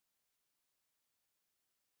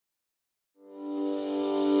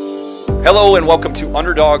Hello and welcome to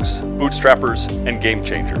Underdogs, Bootstrappers, and Game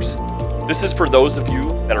Changers. This is for those of you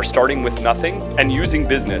that are starting with nothing and using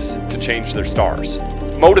business to change their stars.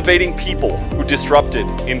 Motivating people who disrupted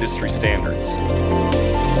industry standards.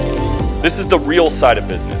 This is the real side of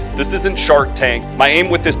business. This isn't Shark Tank. My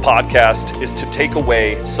aim with this podcast is to take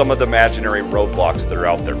away some of the imaginary roadblocks that are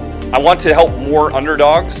out there. I want to help more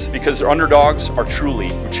underdogs because underdogs are truly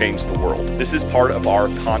who change the world. This is part of our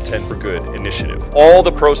Content for Good initiative. All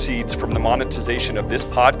the proceeds from the monetization of this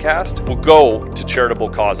podcast will go to charitable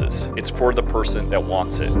causes. It's for the person that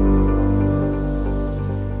wants it.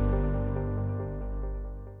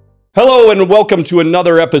 Hello and welcome to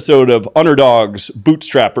another episode of Underdogs,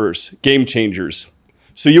 Bootstrappers, Game Changers.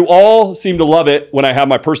 So you all seem to love it when I have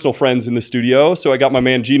my personal friends in the studio. So I got my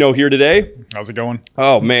man Gino here today. How's it going?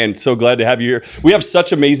 Oh man, so glad to have you here. We have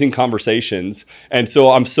such amazing conversations. And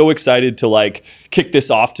so I'm so excited to kick this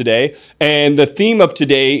off today. And the theme of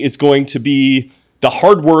today is going to be the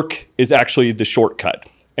hard work is actually the shortcut.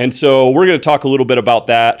 And so we're going to talk a little bit about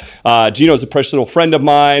that. Gino's a personal friend of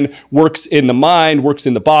mine, works in the mind, works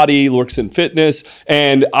in the body, works in fitness.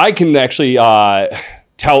 And I can actually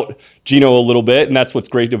tout Gino a little bit. And that's what's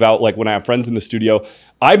great about when I have friends in the studio.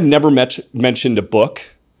 I've never mentioned a book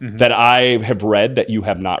that I have read that you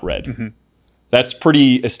have not read. That's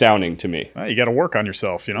pretty astounding to me. Well, you got to work on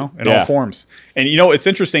yourself, in all forms. And it's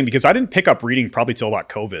interesting because I didn't pick up reading probably till about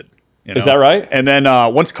COVID. Is that right? And then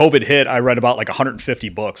once COVID hit, I read about 150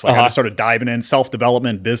 books. I started diving in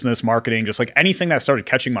self-development, business, marketing, just anything that started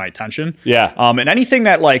catching my attention. Yeah. And anything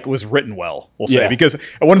that was written well, we'll say. Because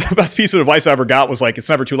one of the best pieces of advice I ever got was it's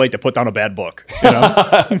never too late to put down a bad book.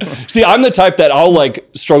 See, I'm the type that I'll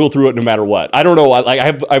struggle through it no matter what. I don't know.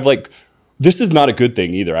 I've this is not a good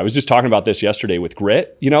thing either. I was just talking about this yesterday with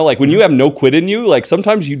grit. When you have no quit in you,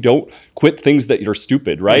 sometimes you don't quit things that you're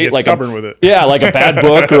stupid, right? You get stubborn with it. Yeah, like a bad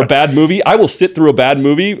book or a bad movie. I will sit through a bad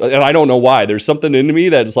movie and I don't know why. There's something in me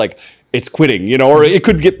that is it's quitting, or it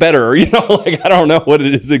could get better, I don't know what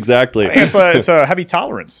it is exactly. I think it's a heavy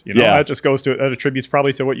tolerance, That just goes to, that attributes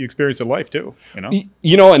probably to what you experience in life too,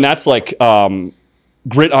 And that's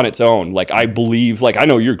grit on its own. I believe, I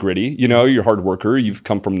know you're gritty, you're a hard worker, you've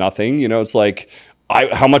come from nothing, it's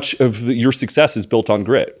how much of your success is built on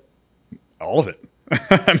grit? All of it.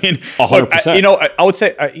 I mean, 100%. I would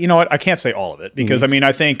say, I can't say all of it because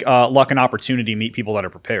I think luck and opportunity meet people that are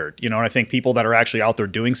prepared, and I think people that are actually out there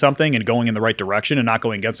doing something and going in the right direction and not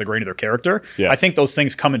going against the grain of their character, I think those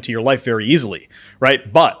things come into your life very easily.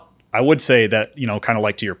 Right. But I would say that, kind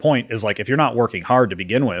of to your point is if you're not working hard to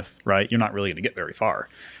begin with, right, you're not really going to get very far,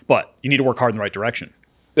 but you need to work hard in the right direction.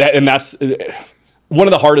 And that's one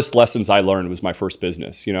of the hardest lessons I learned was my first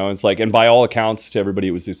business, it's and by all accounts to everybody,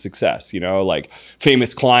 it was a success,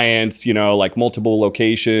 famous clients, multiple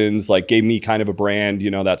locations, gave me kind of a brand,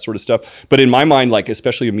 that sort of stuff. But in my mind,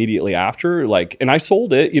 especially immediately after, and I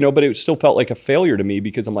sold it, but it still felt like a failure to me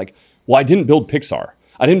because I'm well, I didn't build Pixar.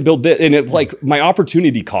 I didn't build it. And it my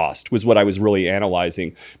opportunity cost was what I was really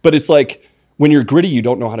analyzing. But it's when you're gritty, you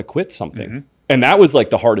don't know how to quit something. And that was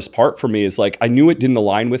the hardest part for me is I knew it didn't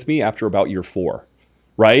align with me after about year 4.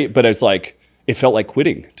 Right. But it's it felt like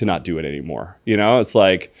quitting to not do it anymore. It's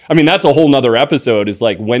that's a whole nother episode is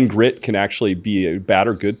when grit can actually be a bad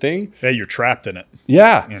or good thing. Yeah. You're trapped in it.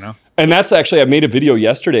 Yeah. And that's actually, I made a video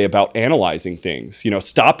yesterday about analyzing things,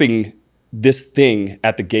 stopping this thing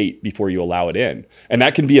at the gate before you allow it in. And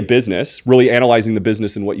that can be a business, really analyzing the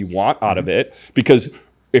business and what you want out of it. Because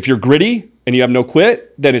if you're gritty and you have no quit,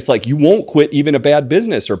 then it's you won't quit even a bad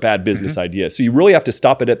business or bad business idea. So you really have to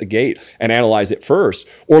stop it at the gate and analyze it first.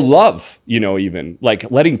 Or love, even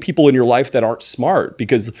letting people in your life that aren't smart.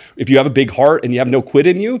 Because if you have a big heart and you have no quit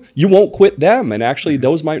in you, you won't quit them. And actually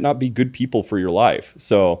those might not be good people for your life.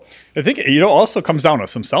 So I think, also comes down to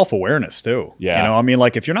some self-awareness too. Yeah.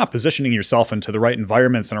 If you're not positioning yourself into the right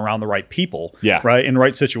environments and around the right people, yeah, right, in the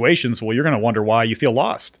right situations, well, you're going to wonder why you feel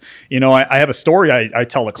lost. I have a story I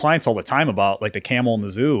tell the clients all the time about the camel in the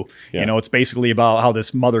zoo. Yeah. It's basically about how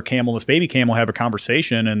this mother camel and this baby camel have a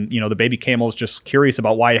conversation, and the baby camel is just curious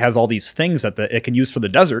about why it has all these things that it can use for the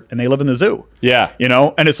desert, and they live in the zoo. Yeah.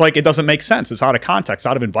 And it's it doesn't make sense. It's out of context,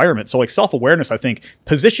 out of environment. So self-awareness, I think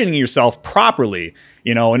positioning yourself properly,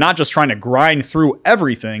 and not just trying to grind through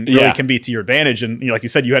everything really can be to your advantage. And like you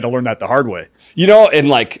said, you had to learn that the hard way.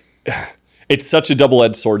 And it's such a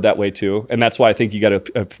double-edged sword that way too. And that's why I think you got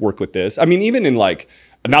to work with this. I mean, even in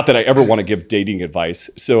not that I ever want to give dating advice.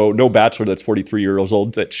 So no bachelor that's 43 years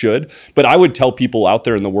old that should, but I would tell people out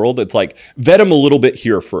there in the world, it's like, vet them a little bit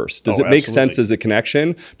here first. Does it make sense as a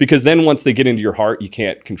connection? Because then once they get into your heart, you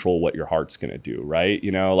can't control what your heart's going to do, right?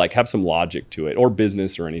 You know, like have some logic to it, or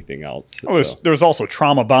business or anything else. There's also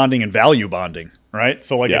trauma bonding and value bonding, right?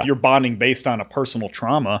 So like if you're bonding based on a personal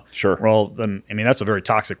trauma, well, then, I mean, that's a very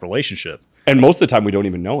toxic relationship. And most of the time we don't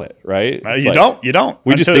even know it, right? You don't.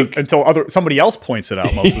 We just think until somebody else points it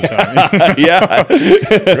out most of the time. Yeah.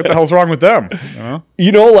 What the hell's wrong with them?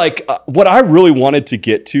 You know, like what I really wanted to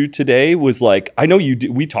get to today was like, I know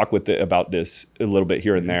we talk about this a little bit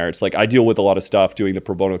here and there. It's like, I deal with a lot of stuff doing the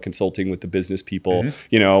pro bono consulting with the business people,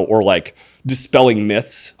 you know, or like dispelling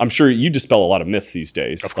myths. I'm sure you dispel a lot of myths these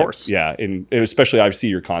days. Of course. Yeah. And especially I see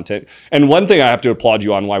your content. And one thing I have to applaud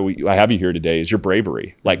you on why I have you here today is your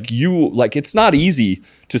bravery. Like it's not easy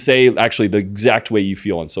to say actually the exact way you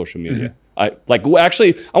feel on social media. I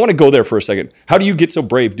want to go there for a second. How do you get so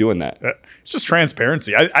brave doing that? It's just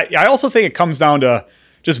transparency. I also think it comes down to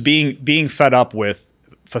just being fed up with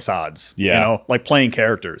facades, you know, like playing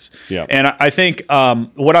characters. Yeah. And I think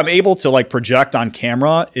what I'm able to like project on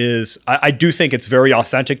camera is I do think it's very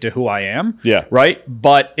authentic to who I am. Yeah. Right.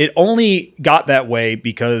 But it only got that way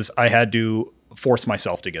because I had to force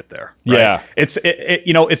myself to get there. Right? Yeah.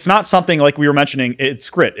 It's not something like we were mentioning, it's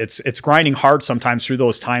grit. It's grinding hard sometimes through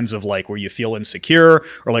those times of like where you feel insecure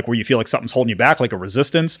or like where you feel like something's holding you back, like a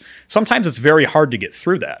resistance. Sometimes it's very hard to get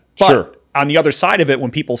through that. But on the other side of it, when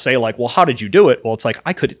people say like, well, how did you do it? Well, it's like,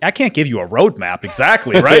 I can't give you a roadmap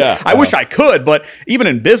exactly, right? I wish I could, but even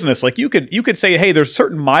in business, like you could say, hey, there's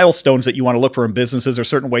certain milestones that you want to look for in businesses, or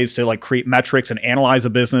certain ways to like create metrics and analyze a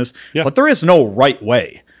business, but there is no right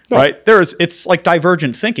way. No. Right. It's like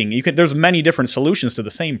divergent thinking. There's many different solutions to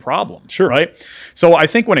the same problem. Sure. Right. So I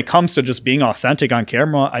think when it comes to just being authentic on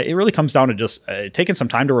camera, it really comes down to just taking some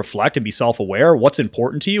time to reflect and be self-aware. What's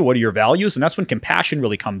important to you? What are your values? And that's when compassion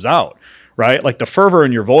really comes out. Right. Like the fervor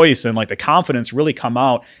in your voice and like the confidence really come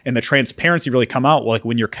out, and the transparency really come out like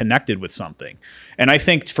when you're connected with something. And I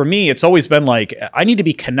think for me, it's always been like, I need to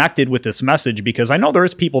be connected with this message because I know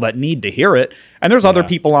there's people that need to hear it. And there's other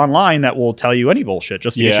people online that will tell you any bullshit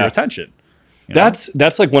just to get your attention. You know?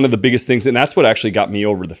 That's like one of the biggest things, and that's what actually got me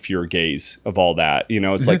over the fear gaze of all that. You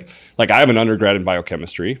know, it's like I have an undergrad in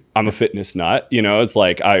biochemistry. I'm a fitness nut. You know, it's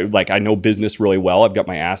like I know business really well. I've got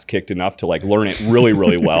my ass kicked enough to like learn it really,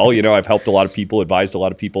 really well. You know, I've helped a lot of people, advised a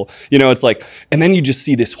lot of people. You know, it's like, and then you just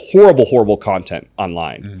see this horrible, horrible content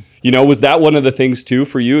online. You know, was that one of the things too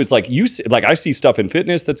for you? Is like I see stuff in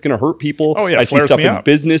fitness that's going to hurt people. Oh yeah, I see stuff in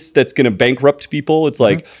business that's going to bankrupt people. It's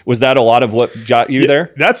like, was that a lot of what got you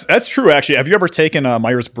there? That's true actually. Have you ever taken a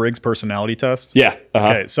Myers-Briggs personality test? Yeah.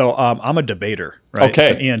 Okay, so I'm a debater. Right.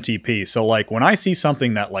 Okay. It's an ENTP. So like when I see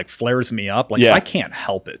something that like flares me up, like I can't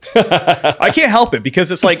help it. I can't help it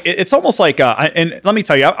because it's like, it's almost like, and let me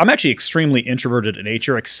tell you, I'm actually extremely introverted in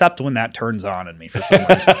nature, except when that turns on in me for some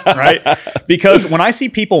reason, right? Because when I see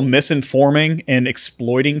people misinforming and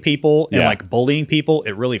exploiting people and like bullying people,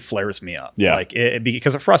 it really flares me up. Yeah. Like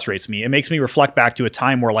because it frustrates me. It makes me reflect back to a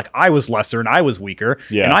time where like I was lesser and I was weaker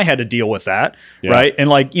and I had to deal with that. Right. And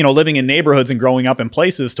like, you know, living in neighborhoods and growing up in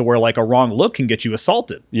places to where like a wrong look can get you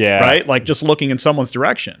assaulted. Yeah. Right. Like just looking in someone's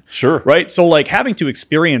direction. Sure. Right. So like having to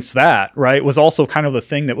experience that, right, was also kind of the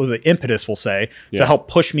thing that was the impetus, we'll say, to help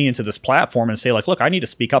push me into this platform and say like, look, I need to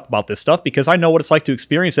speak up about this stuff because I know what it's like to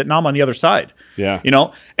experience it. And I'm on the other side. Yeah. You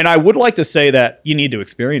know, and I would like to say that you need to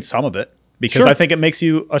experience some of it because I think it makes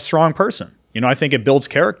you a strong person. You know, I think it builds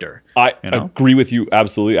character. I agree with you.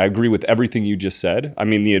 Absolutely. I agree with everything you just said. I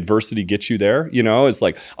mean, the adversity gets you there. You know, it's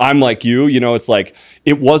like, I'm like you, you know, it's like,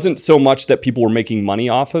 it wasn't so much that people were making money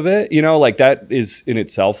off of it. You know, like that is in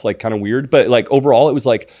itself like kind of weird. But like overall, it was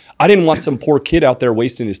like, I didn't want some poor kid out there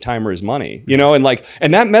wasting his time or his money, you know, and like,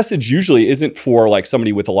 and that message usually isn't for like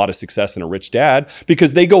somebody with a lot of success and a rich dad,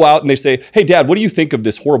 because they go out and they say, hey, dad, what do you think of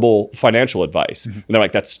this horrible financial advice? And they're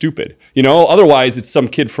like, that's stupid. You know, otherwise it's some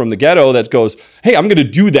kid from the ghetto that goes, hey, I'm going to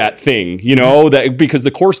do that thing, you know, that because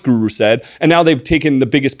the course guru said, and now they've taken the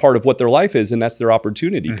biggest part of what their life is, and that's their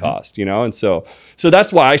opportunity cost, you know? And so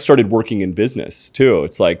that's why I started working in business too.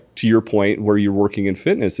 It's like, to your point where you're working in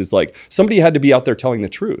fitness, is like somebody had to be out there telling the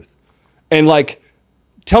truth. And like,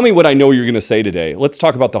 tell me what I know you're going to say today. Let's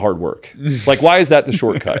talk about the hard work. Like, why is that the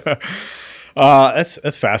shortcut?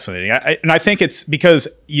 That's fascinating. And I think it's because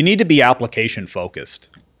you need to be application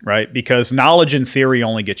focused. right? Because knowledge and theory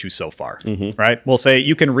only get you so far, right? We'll say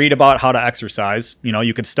you can read about how to exercise, you know,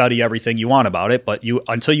 you can study everything you want about it, but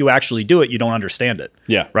until you actually do it, you don't understand it.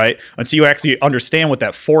 Yeah. Right? Until you actually understand what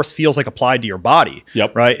that force feels like applied to your body.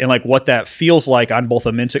 Yep. Right? And like what that feels like on both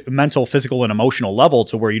a mental, physical, and emotional level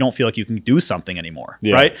to where you don't feel like you can do something anymore.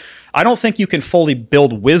 Yeah. Right? I don't think you can fully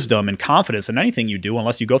build wisdom and confidence in anything you do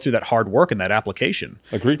unless you go through that hard work and that application.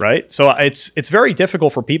 Agreed. Right? So it's very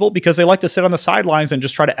difficult for people because they like to sit on the sidelines and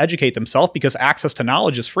just try to educate themselves because access to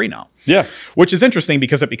knowledge is free now. Yeah. Which is interesting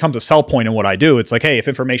because it becomes a sell point in what I do. It's like, hey, if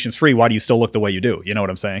information's free, why do you still look the way you do? You know what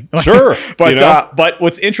I'm saying? Sure. But but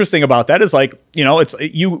what's interesting about that is like, you know,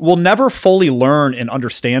 you will never fully learn and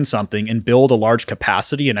understand something and build a large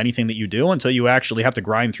capacity in anything that you do until you actually have to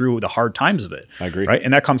grind through the hard times of it. I agree. Right?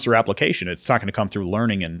 And that comes through application. It's not going to come through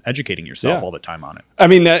learning and educating yourself all the time on it. I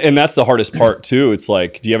mean, that's the hardest part too. It's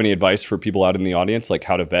like, do you have any advice for people out in the audience, like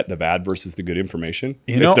how to vet the bad versus the good information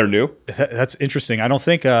if they're new? That's interesting. I don't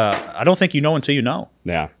think you know until you know.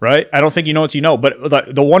 Yeah. Right? I don't think you know until you know.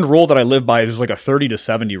 But the one rule that I live by is like a 30 to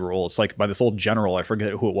 70 rule. It's like by this old general. I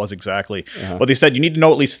forget who it was exactly. But they said you need to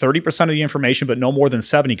know at least 30% of the information, but no more than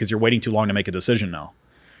 70 because you're waiting too long to make a decision now.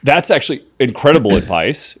 That's actually incredible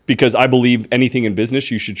advice because I believe anything in business,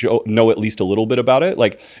 you should know at least a little bit about it.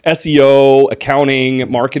 Like SEO,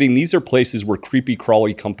 accounting, marketing, these are places where creepy,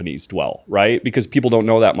 crawly companies dwell, right? Because people don't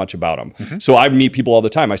know that much about them. So I meet people all the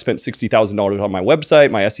time. I spent $60,000 on my website,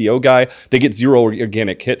 my SEO guy, they get 0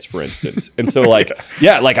 organic hits, for instance. And so like,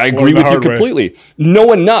 like I agree with you completely.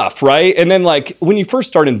 Know enough, right? And then like when you first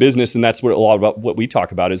start in business, and that's what a lot about what we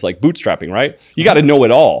talk about is like bootstrapping, right? You got to know it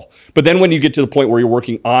all. But then when you get to the point where you're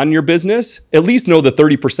working on your business, at least know the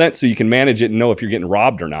 30% so you can manage it and know if you're getting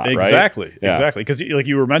robbed or not. Exactly. Right? Yeah. Exactly. Because like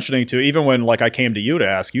you were mentioning too, even when like I came to you to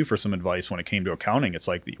ask you for some advice when it came to accounting, it's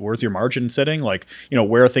like, where's your margin sitting? Like, you know,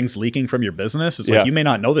 where are things leaking from your business? It's like, you may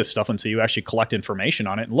not know this stuff until you actually collect information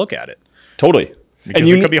on it and look at it. Totally. Because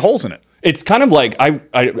there could be holes in it. It's kind of like,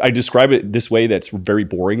 I describe it this way that's very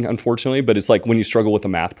boring, unfortunately, but it's like when you struggle with a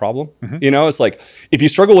math problem, you know, it's like if you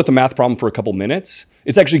struggle with a math problem for a couple minutes,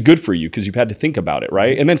 it's actually good for you because you've had to think about it,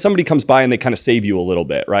 right? And then somebody comes by and they kind of save you a little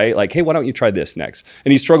bit, right? Like, hey, why don't you try this next?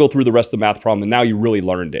 And you struggle through the rest of the math problem and now you really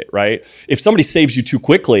learned it, right? If somebody saves you too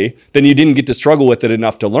quickly, then you didn't get to struggle with it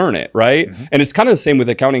enough to learn it, right? And it's kind of the same with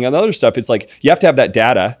accounting and other stuff. It's like you have to have that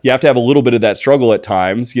data. You have to have a little bit of that struggle at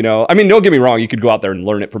times, you know? I mean, don't get me wrong, you could go out there and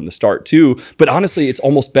learn it from the start too, but honestly, it's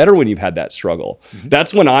almost better when you've had that struggle.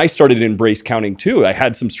 That's when I started to embrace counting too. I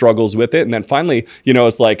had some struggles with it. And then finally, you know,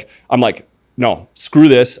 it's like, I'm like, no, screw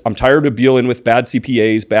this. I'm tired of dealing with bad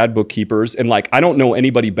CPAs, bad bookkeepers. And like, I don't know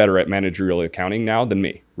anybody better at managerial accounting now than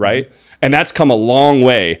me, right? And that's come a long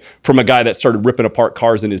way from a guy that started ripping apart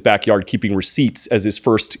cars in his backyard, keeping receipts as his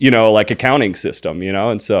first, you know, like accounting system, you know?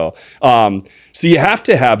 And so, so you have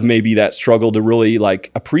to have maybe that struggle to really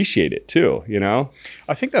like appreciate it too, you know?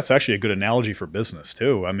 I think that's actually a good analogy for business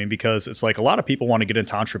too. I mean, because it's like a lot of people want to get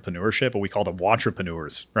into entrepreneurship, but we call them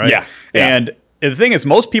wantrepreneurs, right? Yeah. And the thing is,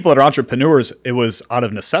 most people that are entrepreneurs, it was out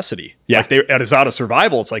of necessity. Yeah. Like it is out of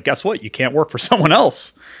survival. It's like, guess what? You can't work for someone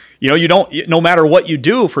else. You know, you don't, no matter what you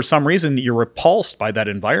do, for some reason, you're repulsed by that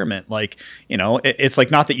environment. Like, you know, it's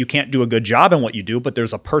like not that you can't do a good job in what you do, but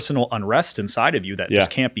there's a personal unrest inside of you that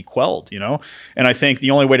just can't be quelled, you know? And I think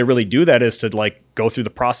the only way to really do that is to like go through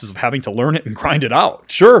the process of having to learn it and grind it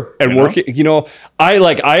out. Sure. And work it, you know,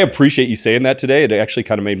 I appreciate you saying that today. It actually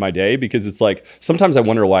kind of made my day because it's like, sometimes I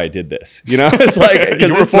wonder why I did this, you know? It's like,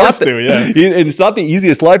 because it's not and it's not the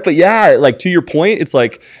easiest life, but yeah, like to your point, it's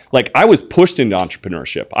like I was pushed into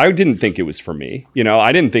entrepreneurship. I didn't think it was for me. You know,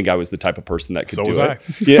 I didn't think I was the type of person that could do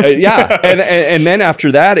it. Yeah. And then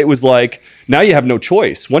after that, it was like, now you have no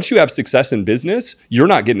choice. Once you have success in business, you're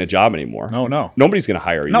not getting a job anymore. No. Nobody's going to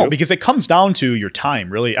hire you. No, because it comes down to your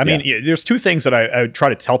time, really. I mean, there's two things that I try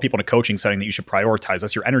to tell people in a coaching setting that you should prioritize.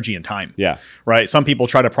 That's your energy and time. Yeah. Right. Some people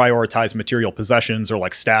try to prioritize material possessions or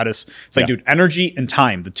like status. It's like, dude, energy and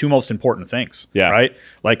time, the two most important things. Yeah. Right.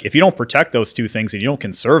 Like if you don't protect those two things and you don't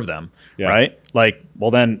conserve them, right? Like,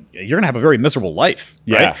 well, then you're going to have a very miserable life,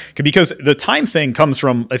 right? Because the time thing comes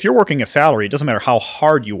from, if you're working a salary, it doesn't matter how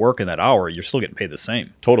hard you work in that hour, you're still getting paid the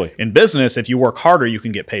same. Totally. In business, if you work harder, you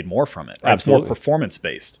can get paid more from it. Right? Absolutely. It's more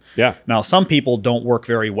performance-based. Yeah. Now, some people don't work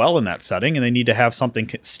very well in that setting, and they need to have something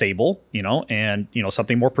stable, you know, and, you know,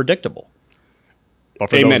 something more predictable. But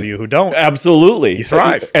for those of you who don't, absolutely, you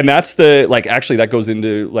thrive. And that's the, like, actually that goes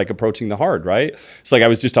into like approaching the hard, right? It's like I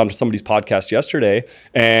was just on somebody's podcast yesterday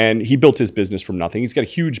and he built his business from nothing. He's got a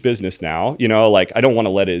huge business now, you know, like I don't want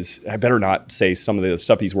to I better not say some of the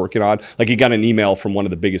stuff he's working on. Like he got an email from one of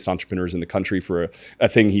the biggest entrepreneurs in the country for a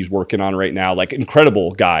thing he's working on right now, like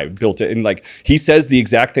incredible guy, built it. And like, he says the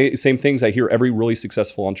exact same things I hear every really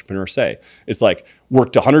successful entrepreneur say. It's like,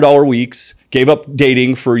 worked $100 weeks, gave up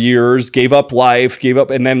dating for years, gave up life,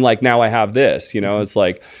 and then like, now I have this, you know, it's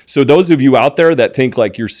like, so those of you out there that think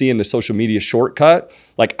like you're seeing the social media shortcut,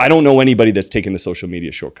 like I don't know anybody that's taken the social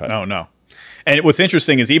media shortcut. No. And what's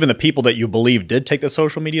interesting is even the people that you believe did take the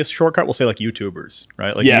social media shortcut will say like YouTubers,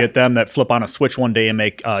 right? Like you get them that flip on a switch one day and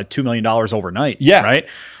make $2 million overnight, right?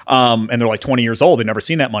 And they're like 20 years old. They've never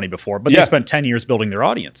seen that money before, but they spent 10 years building their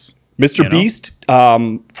audience. Mr. Beast,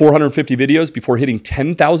 450 videos before hitting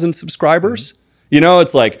 10,000 subscribers. You know,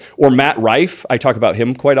 it's like, or Matt Rife, I talk about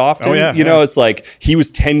him quite often. You know, it's like he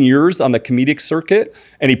was 10 years on the comedic circuit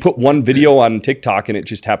and he put one video on TikTok and it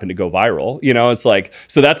just happened to go viral. You know, it's like,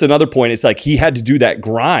 so that's another point. It's like he had to do that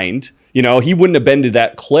grind. You know, he wouldn't have been to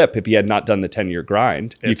that clip if he had not done the 10-year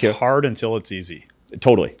grind. It's hard until it's easy.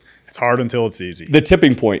 Totally. It's hard until it's easy. The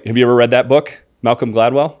Tipping Point. Have you ever read that book? Malcolm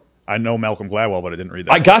Gladwell? I know Malcolm Gladwell, but I didn't read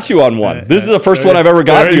that. I got you on one. This is the first one I've ever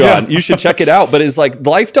got you on. You should check it out. But it's like,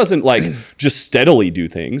 life doesn't like just steadily do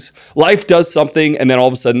things. Life does something and then all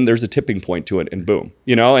of a sudden there's a tipping point to it and boom,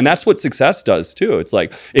 you know? And that's what success does too. It's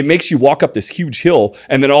like, it makes you walk up this huge hill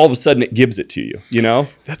and then all of a sudden it gives it to you, you know?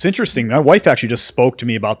 That's interesting. My wife actually just spoke to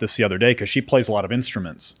me about this the other day because she plays a lot of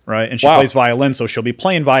instruments, right? And she plays violin. So she'll be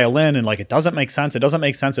playing violin and like, it doesn't make sense. It doesn't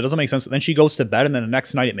make sense. It doesn't make sense. And then she goes to bed and then the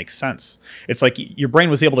next night it makes sense. It's like your brain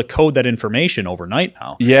was able to code that information overnight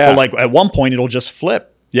now. But like at one point it'll just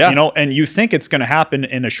flip. You know, and you think it's going to happen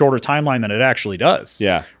in a shorter timeline than it actually does.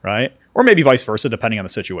 Right. Or maybe vice versa, depending on the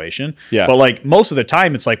situation. But like most of the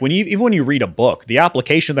time, it's like even when you read a book, the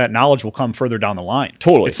application of that knowledge will come further down the line.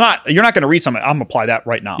 It's not, you're not going to read something, I'm going to apply that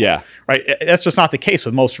right now. Right. That's just not the case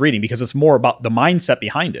with most reading because it's more about the mindset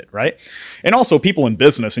behind it. Right. And also people in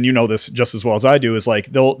business, and you know this just as well as I do, is like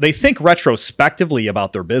they think retrospectively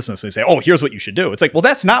about their business. They say, oh, here's what you should do. It's like, well,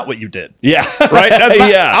 that's not what you did. Right. That's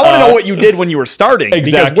not, I want to know what you did when you were starting.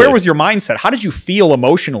 Because where was your mindset? How did you feel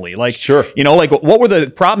emotionally? Like, you know, like what were the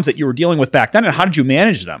problems that you were dealing with back then and how did you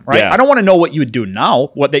manage them? Right. I don't want to know what you would do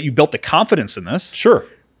now, that you built the confidence in this.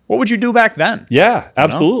 What would you do back then?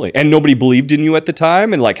 Absolutely. You know? And nobody believed in you at the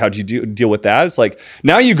time. And like, how'd you deal with that? It's like,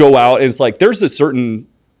 now you go out and it's like, there's a certain,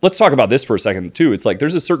 let's talk about this for a second too. It's like,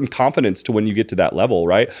 there's a certain confidence to when you get to that level,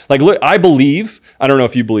 right? Like, look, I believe, I don't know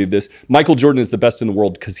if you believe this, Michael Jordan is the best in the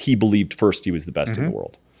world because he believed first he was the best in the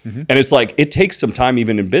world. And it's like, it takes some time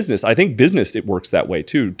even in business. I think business, it works that way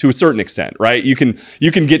too, to a certain extent, right? You can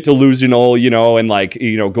get delusional, you know, and like,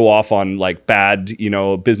 you know, go off on like bad, you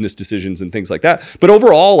know, business decisions and things like that. But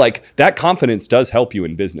overall, like that confidence does help you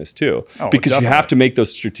in business too, because you have to make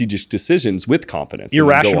those strategic decisions with confidence.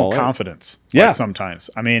 Irrational confidence. Like sometimes.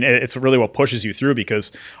 I mean, it's really what pushes you through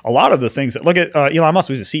because a lot of the things that, look at Elon Musk,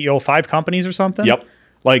 who's the CEO of 5 companies or something.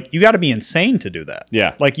 Like you got to be insane to do that.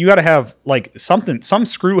 Like you got to have like some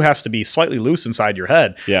screw has to be slightly loose inside your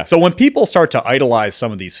head. So when people start to idolize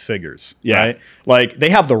some of these figures, right? Like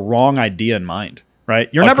they have the wrong idea in mind, right?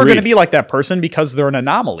 You're never going to be like that person because they're an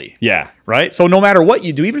anomaly. Right. So no matter what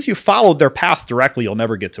you do, even if you followed their path directly, you'll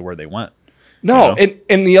never get to where they went. No. You know?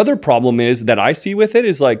 And the other problem is that I see with it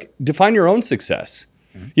is like, define your own success.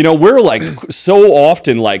 You know, we're like so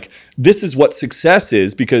often like, this is what success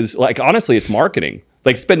is because like, honestly, it's marketing.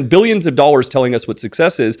 Like spend billions of dollars telling us what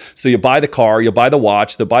success is. So you buy the car, you buy the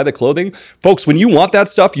watch, you buy the clothing. Folks, when you want that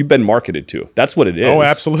stuff, you've been marketed to. That's what it is. Oh,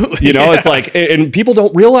 absolutely. You know, it's like, and people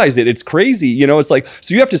don't realize it. It's crazy. You know, it's like,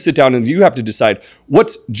 so you have to sit down and you have to decide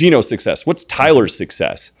what's Gino's success? What's Tyler's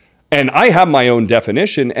success? And I have my own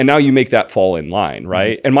definition, and now you make that fall in line,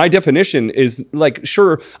 right? And my definition is like,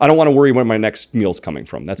 sure, I don't want to worry where my next meal's coming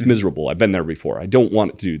from. That's miserable. I've been there before. I don't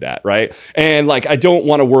want to do that, right? And like, I don't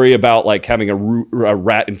want to worry about like having a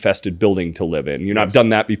rat-infested building to live in. You know, I've done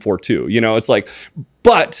that before too. You know, it's like,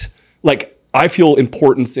 but like, I feel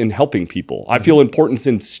importance in helping people. I feel importance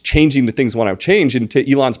in changing the things I want to change. And to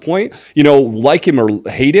Elon's point, you know, like him or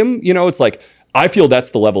hate him, you know, it's like, I feel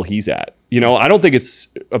that's the level he's at. I don't think it's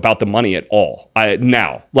about the money at all.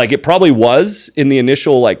 Now, like it probably was in the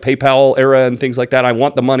initial like PayPal era and things like that. I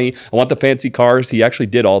want the money. I want the fancy cars. He actually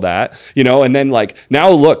did all that, and then like now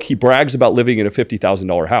look, he brags about living in a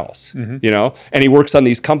 $50,000 house, and he works on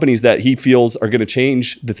these companies that he feels are going to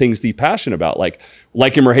change the things that he's passionate about.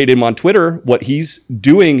 Like him or hate him on Twitter, what he's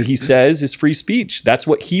doing, he says, is free speech. That's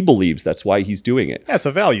what he believes. That's why he's doing it. Yeah, it's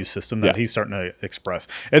a value system that he's starting to express.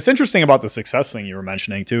 It's interesting about the success thing you were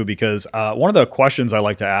mentioning too, because one of the questions I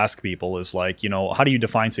like to ask people is like, how do you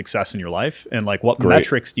define success in your life? And like, what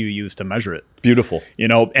metrics do you use to measure it? Beautiful.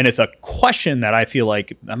 And it's a question that I feel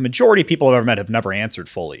like a majority of people I've ever met have never answered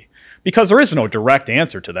fully. Because there is no direct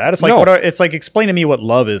answer to that. It's like it's like explain to me what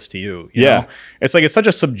love is to you. You know? It's like it's such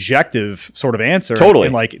a subjective sort of answer. Totally.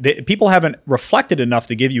 And like people haven't reflected enough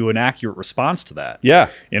to give you an accurate response to that. Yeah.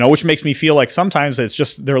 Which makes me feel like sometimes it's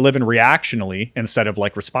just they're living reactionally instead of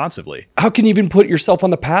like responsively. How can you even put yourself on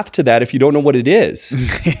the path to that if you don't know what it is?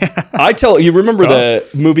 I tell you, remember the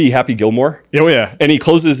movie Happy Gilmore? Oh yeah. And he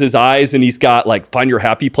closes his eyes and he's got like find your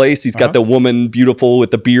happy place. He's got the woman beautiful with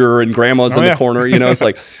the beer and grandma's in the corner. It's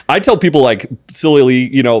like I tell people like sillily,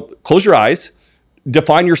 close your eyes,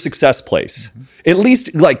 define your success place. At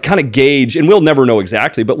least like kind of gauge, and we'll never know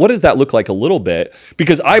exactly, but what does that look like a little bit?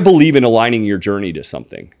 Because I believe in aligning your journey to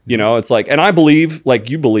something. It's like, and I believe, like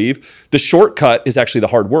you believe, the shortcut is actually the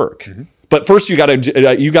hard work. But first you got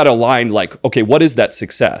to align like, okay, what is that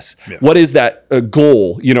success? Yes. What is that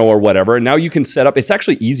goal, or whatever? And now you can set up, it's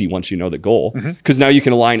actually easy once you know the goal, because now you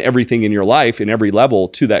can align everything in your life in every level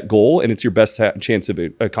to that goal, and it's your best chance of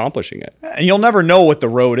accomplishing it. And you'll never know what the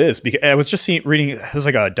road is. Because I was just reading, it was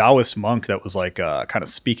like a Taoist monk that was like kind of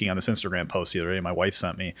speaking on this Instagram post the other day my wife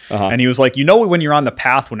sent me. And he was like, when you're on the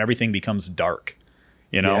path when everything becomes dark.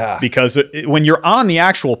 Because when you're on the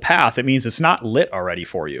actual path, it means it's not lit already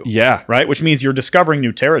for you. Yeah. Right. Which means you're discovering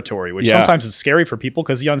new territory, which sometimes is scary for people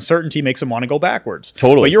because the uncertainty makes them want to go backwards.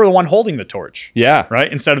 Totally. But you're the one holding the torch. Yeah.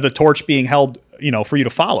 Right. Instead of the torch being held, for you to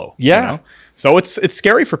follow. Yeah. So it's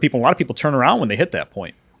scary for people. A lot of people turn around when they hit that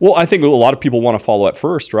point. Well, I think a lot of people want to follow at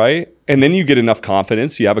first, right? And then you get enough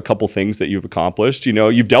confidence. You have a couple things that you've accomplished.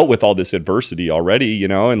 You've dealt with all this adversity already,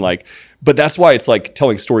 and like, but that's why it's like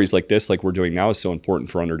telling stories like this, like we're doing now, is so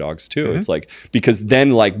important for underdogs too. It's like, because then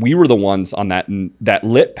like we were the ones on that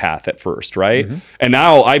lit path at first, right? And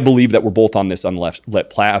now I believe that we're both on this unlit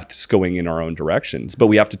paths going in our own directions, but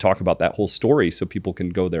we have to talk about that whole story so people can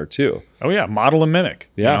go there too. Oh yeah, model and mimic.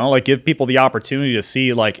 Yeah, like give people the opportunity to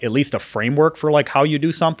see like at least a framework for like how you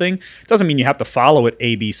do something. It doesn't mean you have to follow it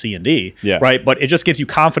A, B, C, and D. Right. But it just gives you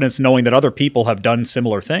confidence knowing that other people have done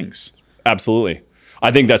similar things. Absolutely.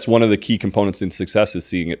 I think that's one of the key components in success is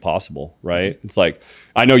seeing it possible. Right. It's like,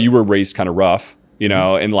 I know you were raised kind of rough,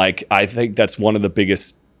 and like, I think that's one of the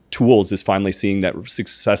biggest tools is finally seeing that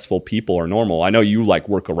successful people are normal. I know you like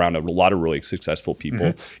work around a lot of really successful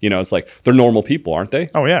people. It's like they're normal people, aren't they?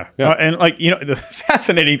 Oh yeah. And like, the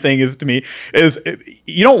fascinating thing is to me is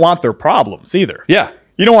you don't want their problems either. Yeah.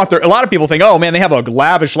 You don't want a lot of people think, oh man, they have a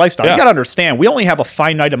lavish lifestyle. You got to understand, we only have a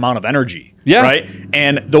finite amount of energy. Yeah. Right.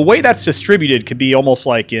 And the way that's distributed could be almost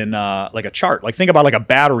like in like a chart. Like think about like a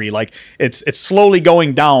battery. Like it's slowly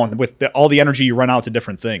going down with all the energy you run out to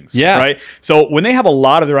different things. Yeah. Right. So when they have a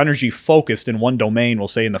lot of their energy focused in one domain, we'll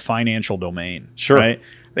say in the financial domain. Sure. Right.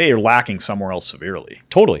 They are lacking somewhere else severely.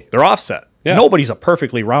 Totally. They're offset. Yeah. Nobody's a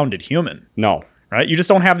perfectly rounded human. No. Right. You just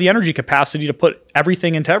don't have the energy capacity to put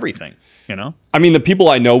everything into everything. I mean, the people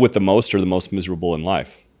I know with the most are the most miserable in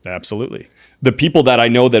life. Absolutely. The people that I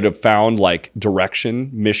know that have found like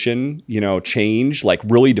direction, mission, change, like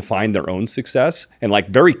really define their own success and like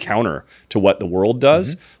very counter to what the world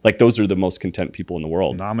does. Like those are the most content people in the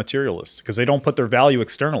world. Non-materialists, because they don't put their value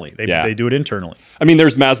externally. They do it internally. I mean,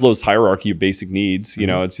 there's Maslow's hierarchy of basic needs.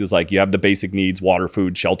 It's just like you have the basic needs, water,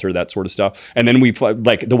 food, shelter, that sort of stuff. And then we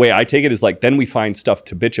like the way I take it is like, then we find stuff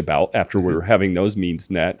to bitch about after we're having those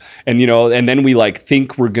needs met. And, and then we like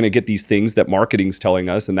think we're going to get these things that marketing's telling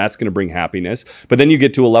us, and that's going to bring happiness. But then you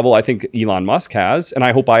get to a level I think Elon Musk has, and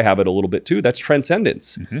I hope I have it a little bit too. That's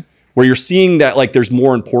transcendence, where you're seeing that like there's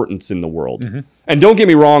more importance in the world. And don't get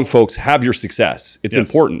me wrong, folks, have your success. It's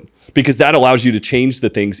important because that allows you to change the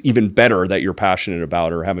things even better that you're passionate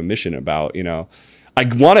about or have a mission about, I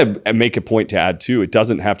want to make a point to add too. It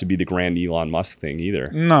doesn't have to be the grand Elon Musk thing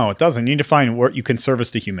either. No, it doesn't. You need to find where you can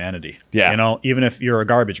service to humanity. Yeah. Even if you're a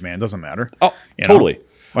garbage man, it doesn't matter. Oh, totally.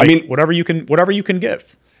 Like, I mean, whatever you can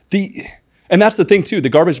give. And that's the thing too, the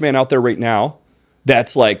garbage man out there right now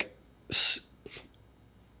that's like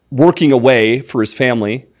working away for his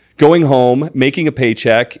family, going home, making a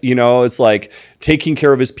paycheck, it's like taking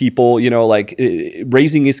care of his people, like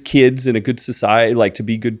raising his kids in a good society, like to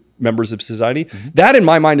be good members of society. That in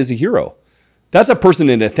my mind is a hero. That's a person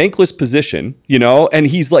in a thankless position, you know, and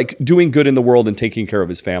he's like doing good in the world and taking care of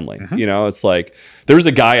his family. You know, it's like, there's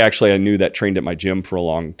a guy actually I knew that trained at my gym for a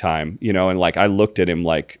long time, you know, and like I looked at him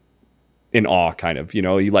like in awe kind of, you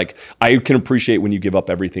know, I can appreciate when you give up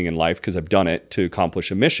everything in life because I've done it to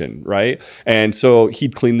accomplish a mission, right? And so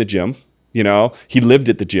he'd clean the gym. You know, he lived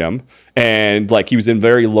at the gym and like he was in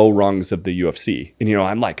very low rungs of the UFC. And, you know,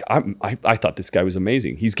 I'm like, I thought this guy was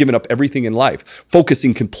amazing. He's given up everything in life,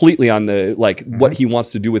 focusing completely on the, like what he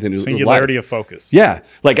wants to do within his life. Singularity of focus. Yeah.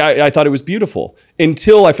 Like I thought it was beautiful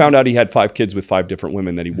until I found out he had 5 kids with 5 different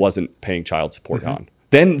women that he wasn't paying child support on.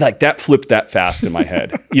 Then like that flipped that fast in my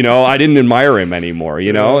head. You know, I didn't admire him anymore,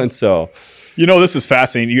 you know? And so. You know, this is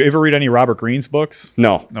fascinating. You ever read any Robert Greene's books?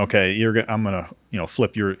 No. Okay. I'm going to, you know,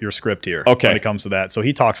 flip your script here when it comes to that. So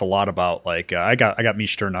he talks a lot about like, I got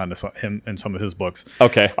Mish turned on to him in some of his books.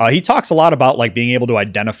 Okay. He talks a lot about like being able to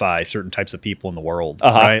identify certain types of people in the world,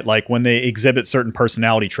 right? Like when they exhibit certain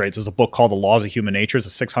personality traits. There's a book called The Laws of Human Nature.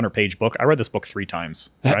 It's a 600-page book. I read this book 3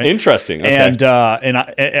 times. Right? Interesting. Okay. And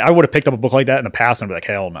I would have picked up a book like that in the past and I'd be like,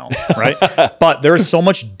 hell no, right? But there's so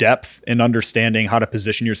much depth in understanding how to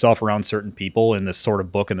position yourself around certain people in this sort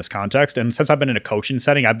of book, in this context. And since I've been in a coaching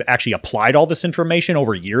setting, I've actually applied all this information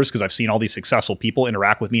over years because I've seen all these successful people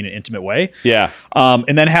interact with me in an intimate way. Yeah.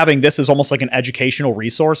 And then having this is almost like an educational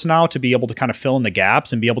resource now to be able to kind of fill in the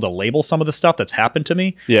gaps and be able to label some of the stuff that's happened to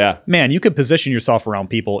me. Yeah. Man, you could position yourself around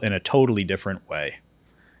people in a totally different way.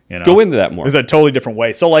 You know? Go into that more. It's a totally different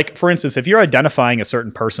way. So like, for instance, if you're identifying a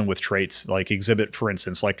certain person with traits, like exhibit, for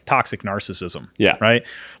instance, like toxic narcissism. Yeah. Right.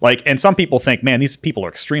 Like, and some people think, man, these people are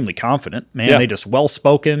extremely confident, man, they just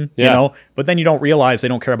well-spoken, you know, but then you don't realize they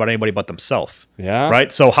don't care about anybody but themselves. Yeah.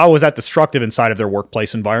 Right. So how is that destructive inside of their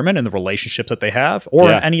workplace environment and the relationships that they have,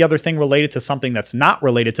 or any other thing related to something that's not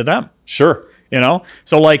related to them? Sure. You know,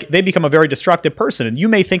 so like they become a very destructive person, and you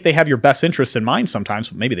may think they have your best interests in mind sometimes,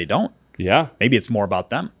 but maybe they don't. Yeah. Maybe it's more about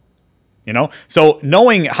them. You know, so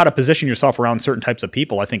knowing how to position yourself around certain types of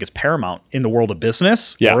people, I think, is paramount in the world of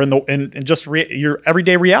business or in just your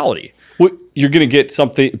everyday reality. Well, you're going to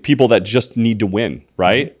get people that just need to win,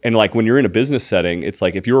 right? And like when you're in a business setting, it's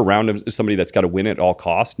like if you're around somebody that's got to win at all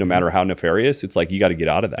costs, no matter how nefarious, it's like you got to get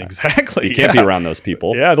out of that. Exactly. You can't be around those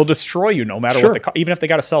people. Yeah, they'll destroy you no matter what, even if they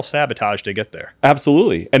got to self-sabotage to get there.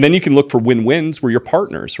 Absolutely. And then you can look for win-wins where you're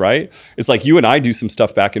partners, right? It's like you and I do some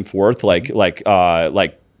stuff back and forth, like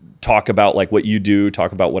talk about like what you do,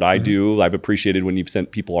 talk about what I do. I've appreciated when you've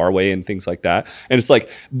sent people our way and things like that. And it's like,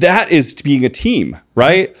 that is being a team,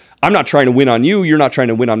 right? I'm not trying to win on you. You're not trying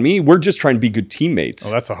to win on me. We're just trying to be good teammates.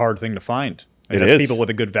 Oh, that's a hard thing to find. It is. People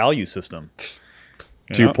with a good value system.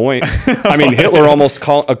 To your point. I mean, Hitler almost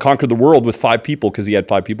conquered the world with 5 people because he had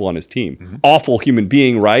 5 people on his team. Awful human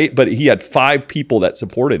being, right? But he had 5 people that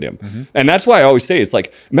supported him. And that's why I always say, it's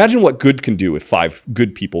like, imagine what good can do if 5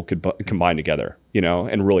 good people could combine together, you know,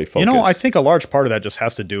 and really focus. You know, I think a large part of that just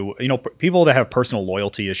has to do, you know, people that have personal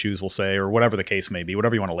loyalty issues will say, or whatever the case may be,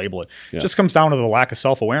 whatever you want to label it, just comes down to the lack of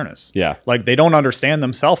self-awareness. Yeah. Like they don't understand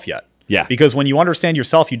themselves yet. Yeah. Because when you understand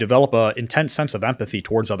yourself, you develop an intense sense of empathy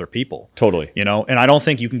towards other people. Totally. You know, and I don't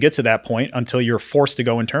think you can get to that point until you're forced to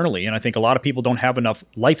go internally. And I think a lot of people don't have enough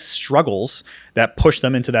life struggles that push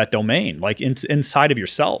them into that domain, like inside of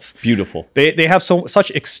yourself. Beautiful. They have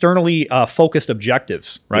such externally focused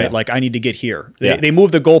objectives, right? Yeah. Like I need to get here. They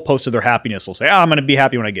move the goalpost of their happiness. They'll say, I'm going to be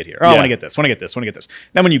happy when I get here. I want to get this, when I get this, when I get this.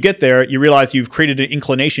 Then when you get there, you realize you've created an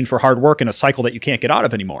inclination for hard work in a cycle that you can't get out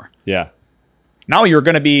of anymore. Yeah. Now you're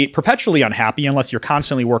going to be perpetually unhappy unless you're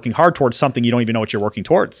constantly working hard towards something you don't even know what you're working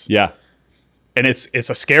towards. Yeah. And it's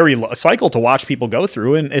a scary cycle to watch people go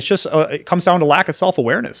through. And it's just, it comes down to lack of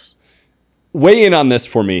self-awareness. Weigh in on this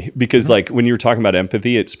for me, because like when you were talking about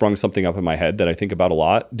empathy, it sprung something up in my head that I think about a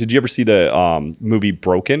lot. Did you ever see the movie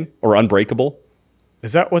Broken or Unbreakable?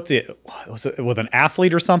 Is that was it with an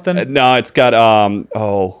athlete or something? No, it's got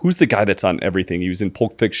who's the guy that's on everything? He was in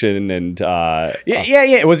Pulp Fiction and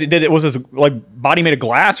It was his like body made of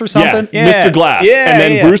glass or something? Yeah, Mr. Glass. Yeah, and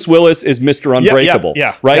then Bruce Willis is Mr. Unbreakable.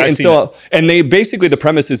 Yeah. Right. Yeah, and so and they basically, the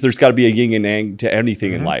premise is there's got to be a yin and yang to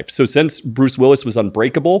anything in life. So since Bruce Willis was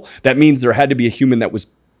unbreakable, that means there had to be a human that was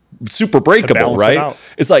super breakable, right?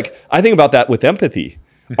 It's like, I think about that with empathy.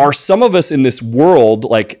 Are some of us in this world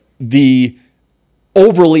like the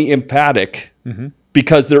overly emphatic,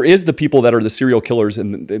 because there is the people that are the serial killers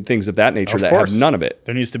and things of that nature that have none of it.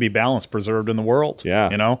 There needs to be balance preserved in the world. Yeah.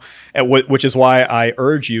 You know, which is why I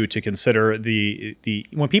urge you to consider the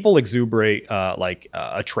when people exuberate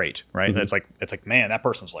a trait, right? It's like, man, that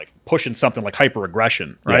person's like pushing something like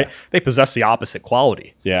hyper-aggression, right? Yeah. They possess the opposite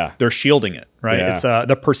quality. Yeah. They're shielding it, right? Yeah. It's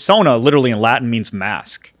the persona literally in Latin means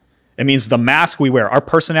mask. It means the mask we wear. Our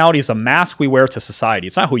personality is a mask we wear to society.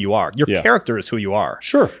 It's not who you are. Your character is who you are.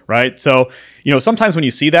 Sure. Right? So, you know, sometimes when you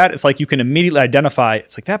see that, it's like you can immediately identify,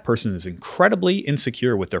 it's like that person is incredibly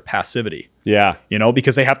insecure with their passivity. Yeah. You know,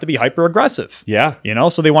 because they have to be hyper aggressive. Yeah. You know,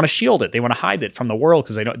 so they want to shield it. They want to hide it from the world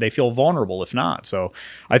because they feel vulnerable if not. So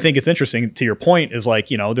I think it's interesting, to your point, is like,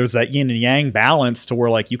 you know, there's that yin and yang balance to where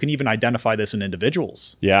like you can even identify this in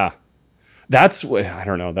individuals. Yeah. That's what, I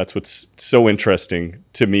don't know. That's what's so interesting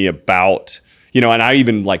to me about, you know, and I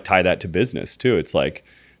even like tie that to business too. It's like,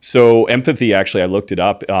 so empathy, actually, I looked it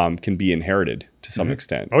up, can be inherited to some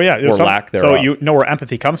extent. Oh yeah. Or lack thereof. So you know where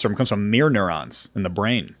empathy comes from. It comes from mirror neurons in the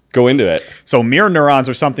brain. Go into it. So mirror neurons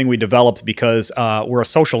are something we developed because we're a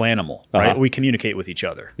social animal, right? We communicate with each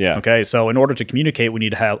other. Yeah. Okay. So in order to communicate, we need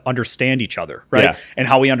to understand each other, right? Yeah. And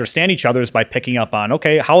how we understand each other is by picking up on,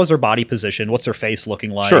 okay, how is their body positioned? What's their face looking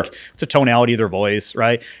like? Sure. What's the tonality of their voice,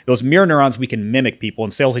 right? Those mirror neurons, we can mimic people.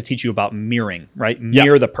 In sales, they teach you about mirroring, right?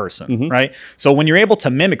 Mirror the person, right? So when you're able to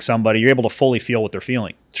mimic somebody, you're able to fully feel what they're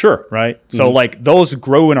feeling. Sure. Right. So like those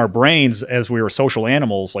grow in our brains as we were social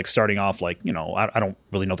animals, like starting off like, you know, I don't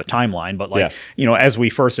really know the timeline, but like, you know, as we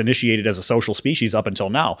first initiated as a social species up until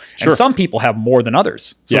now. And some people have more than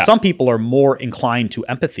others. So some people are more inclined to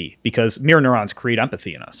empathy because mirror neurons create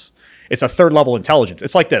empathy in us. It's a third level intelligence.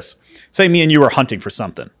 It's like this. Say me and you are hunting for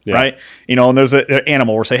something, right? You know, and there's an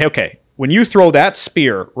animal where say, hey, okay, when you throw that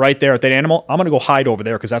spear right there at that animal, I'm going to go hide over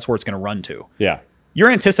there because that's where it's going to run to. Yeah. You're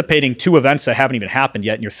anticipating two events that haven't even happened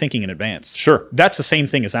yet, and you're thinking in advance. Sure. That's the same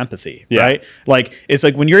thing as empathy, right? Like, it's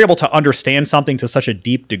like when you're able to understand something to such a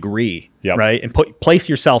deep degree, right? And place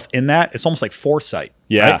yourself in that, it's almost like foresight.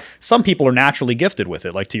 Yeah. Right? Some people are naturally gifted with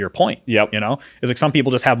it, like to your point. You know, it's like some people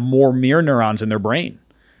just have more mirror neurons in their brain.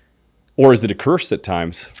 Or is it a curse at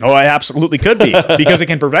times? Oh, it absolutely could be because it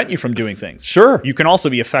can prevent you from doing things. Sure. You can also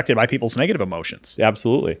be affected by people's negative emotions.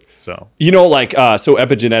 Absolutely. So, you know, like, so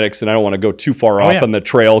epigenetics, and I don't want to go too far off on the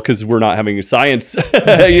trail because we're not having a science,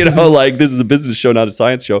 you know, like this is a business show, not a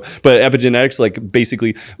science show, but epigenetics, like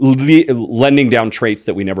basically lending down traits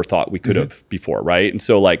that we never thought we could have before. Right. And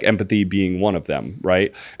so like empathy being one of them.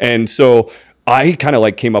 Right. And so I kind of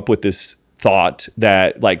like came up with this thought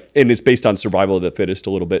that like, and it's based on survival of the fittest a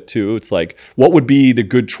little bit too. It's like, what would be the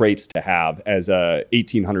good traits to have as a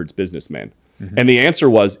 1800s businessman? And the answer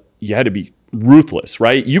was you had to be ruthless,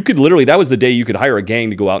 right? You could literally, that was the day you could hire a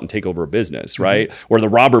gang to go out and take over a business, right? Or the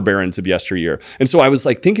robber barons of yesteryear. And so I was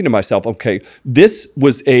like thinking to myself, okay, this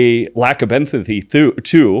was a lack of empathy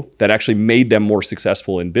too that actually made them more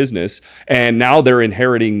successful in business. And now they're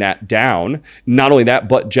inheriting that down. Not only that,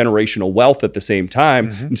 but generational wealth at the same time.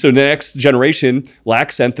 And so the next generation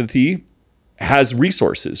lacks empathy, has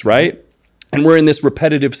resources, right? And we're in this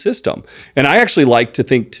repetitive system. And I actually like to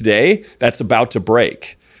think today that's about to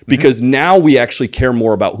break. Because now we actually care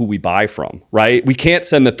more about who we buy from, right? We can't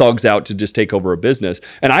send the thugs out to just take over a business.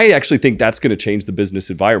 And I actually think that's going to change the business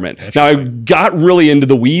environment. Now, I got really into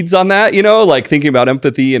the weeds on that, you know, like thinking about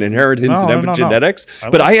empathy and inheritance and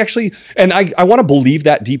epigenetics. But I actually, and I want to believe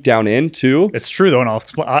that deep down in too. It's true though. And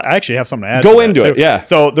I actually have something to add. Go into it, yeah.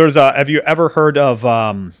 So there's have you ever heard of,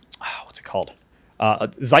 what's it called?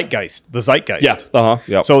 Zeitgeist, the Zeitgeist.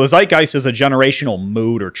 Yeah. So the Zeitgeist is a generational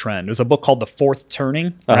mood or trend. There's a book called The Fourth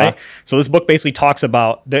Turning, right? So this book basically talks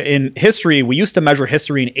about in history, we used to measure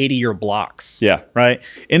history in 80-year blocks. Right?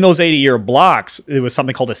 In those 80-year blocks, there was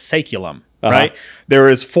something called a saeculum. Right? There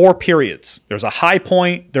is 4 periods. There's a high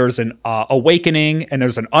point, there's an awakening, and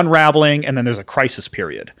there's an unraveling, and then there's a crisis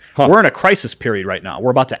period. We're in a crisis period right now. We're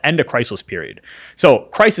about to end a crisis period. So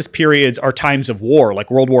crisis periods are times of war, like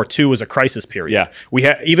World War II was a crisis period. We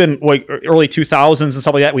had even like early 2000s and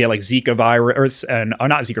stuff like that. We had like Zika virus and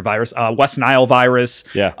not Zika virus, West Nile virus.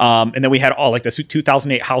 And then we had all like the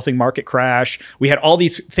 2008 housing market crash. We had all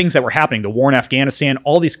these things that were happening, the war in Afghanistan,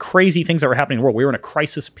 all these crazy things that were happening in the world. We were in a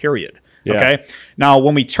crisis period. Okay. Now,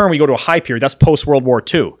 when we go to a high period, that's post World War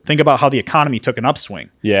II. Think about how the economy took an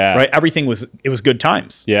upswing. Right. Everything was good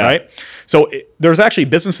times. Right. So there's actually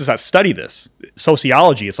businesses that study this.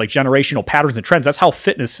 Sociology. It's like generational patterns and trends. That's how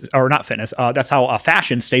that's how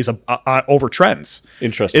fashion stays over trends.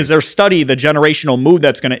 Interesting. Is their study the generational mood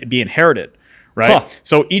that's going to be inherited. Right.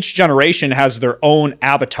 So each generation has their own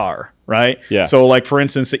avatar. Right. So like, for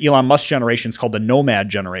instance, the Elon Musk generation is called the nomad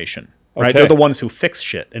generation. Right, they're the ones who fix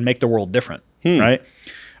shit and make the world different, right?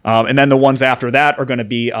 And then the ones after that are going to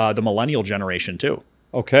be the millennial generation too.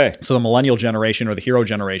 So the millennial generation or the hero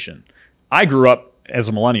generation. I grew up as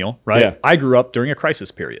a millennial, right? I grew up during a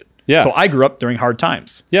crisis period. So I grew up during hard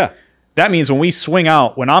times. That means when we swing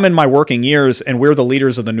out, when I'm in my working years and we're the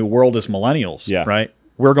leaders of the new world as millennials, right?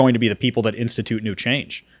 We're going to be the people that institute new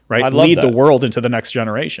change. right? I love Lead that. the world into the next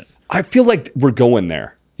generation. I feel like we're going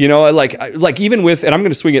there. You know, like even with, and I'm going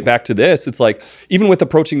to swing it back to this, it's like, even with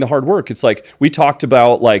approaching the hard work, it's like, we talked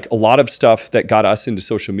about like a lot of stuff that got us into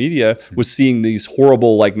social media was seeing these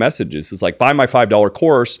horrible like messages. It's like, buy my $5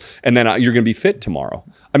 course and then you're going to be fit tomorrow.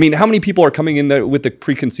 I mean, how many people are coming in there with the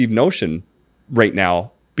preconceived notion right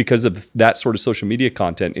now because of that sort of social media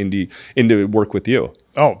content into work with you?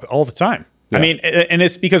 Oh, all the time. Yeah. I mean, and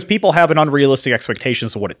it's because people have an unrealistic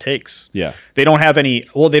expectations of what it takes. Yeah. They don't have any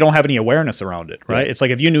awareness around it, right? Yeah. It's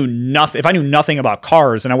like if I knew nothing about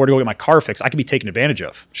cars and I were to go get my car fixed, I could be taken advantage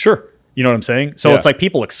of. Sure. You know what I'm saying? So it's like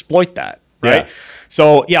people exploit that, right? Yeah.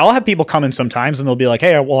 So yeah, I'll have people come in sometimes and they'll be like,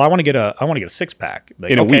 "Hey, well, I want to get a six pack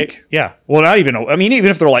like, in a week." Yeah. Well, not even. I mean,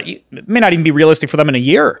 even if they're like, it may not even be realistic for them in a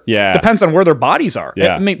year. Yeah. Depends on where their bodies are.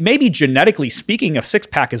 Yeah. Maybe genetically speaking, a six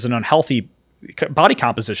pack is an unhealthy body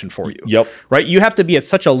composition for you. Yep. Right? You have to be at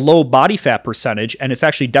such a low body fat percentage and it's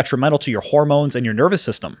actually detrimental to your hormones and your nervous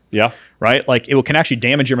system. Yeah. Right? Like it can actually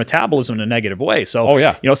damage your metabolism in a negative way. So, oh,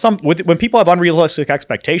 yeah. You know, when people have unrealistic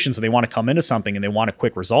expectations and they want to come into something and they want a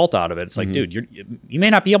quick result out of it, it's like, dude, you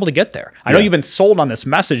may not be able to get there. I know you've been sold on this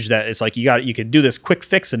message that it's like you could do this quick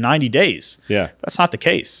fix in 90 days. Yeah. That's not the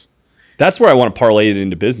case. That's where I want to parlay it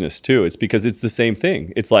into business too. It's because it's the same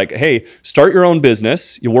thing. It's like, hey, start your own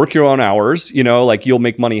business. You work your own hours, you know, like you'll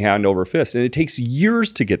make money hand over fist. And it takes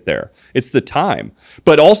years to get there. It's the time.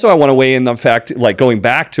 But also I want to weigh in the fact, like going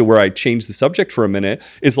back to where I changed the subject for a minute,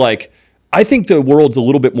 is like, I think the world's a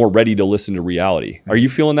little bit more ready to listen to reality. Are you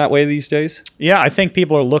feeling that way these days? Yeah, I think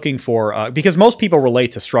people are looking for, because most people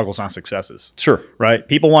relate to struggles, not successes. Sure. Right?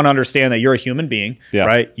 People want to understand that you're a human being,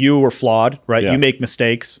 right? You were flawed, right? You make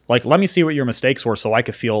mistakes. Like, let me see what your mistakes were so I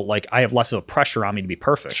could feel like I have less of a pressure on me to be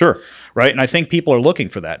perfect. Sure. Right? And I think people are looking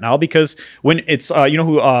for that now because when it's, you know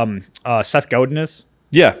who Seth Godin is?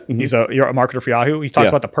 Yeah. He's you're a marketer for Yahoo. He talks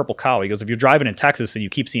about the purple cow. He goes, if you're driving in Texas and you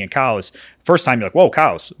keep seeing cows, first time you're like, whoa,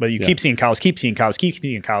 cows. But you keep seeing cows, keep seeing cows, keep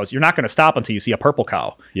seeing cows. You're not going to stop until you see a purple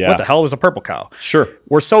cow. Yeah. What the hell is a purple cow? Sure.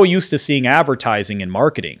 We're so used to seeing advertising and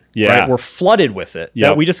marketing. Yeah. Right? We're flooded with it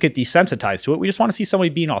that we just get desensitized to it. We just want to see somebody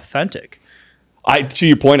being authentic. To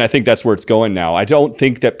your point, I think that's where it's going now. I don't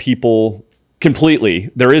think that people completely,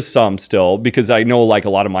 there is some still, because I know like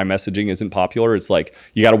a lot of my messaging isn't popular. It's like,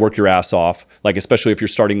 you got to work your ass off. Like, especially if you're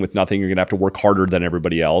starting with nothing, you're going to have to work harder than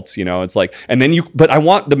everybody else. You know, it's like, and then but I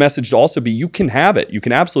want the message to also be, you can have it. You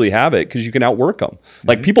can absolutely have it because you can outwork them.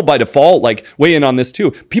 Like people by default, like weigh in on this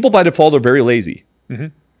too. People by default are very lazy.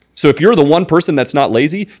 So if you're the one person that's not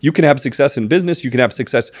lazy, you can have success in business. You can have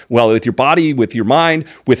success, well, with your body, with your mind,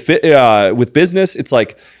 with business. It's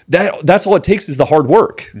like that's all it takes is the hard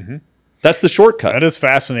work. That's the shortcut. That is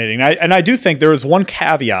fascinating. I do think there is one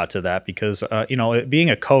caveat to that because, you know,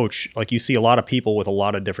 being a coach, like you see a lot of people with a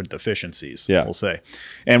lot of different deficiencies, we'll say.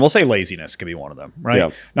 And we'll say laziness could be one of them, right? Yeah.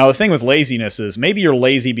 Now, the thing with laziness is maybe you're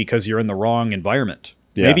lazy because you're in the wrong environment.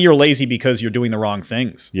 Yeah. Maybe you're lazy because you're doing the wrong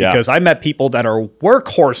things. Yeah. Because I met people that are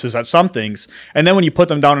workhorses at some things, and then when you put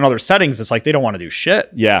them down in other settings, it's like they don't want to do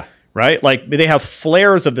shit. Yeah. Right? Like they have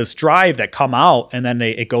flares of this drive that come out and then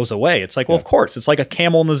it goes away. It's like, well, of course, it's like a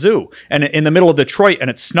camel in the zoo and in the middle of Detroit and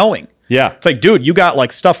it's snowing. Yeah. It's like, dude, you got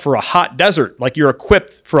like stuff for a hot desert. Like you're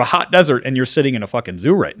equipped for a hot desert and you're sitting in a fucking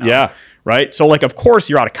zoo right now. Yeah. Right? So like, of course,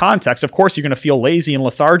 you're out of context. Of course, you're going to feel lazy and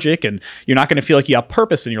lethargic and you're not going to feel like you have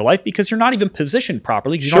purpose in your life because you're not even positioned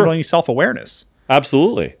properly because you don't have any self-awareness.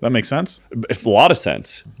 Absolutely. That makes sense? A lot of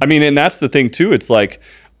sense. I mean, and that's the thing too. It's like,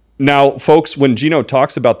 now, folks, when Gino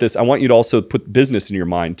talks about this, I want you to also put business in your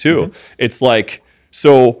mind too. It's like,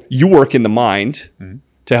 so you work in the mind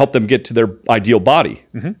to help them get to their ideal body.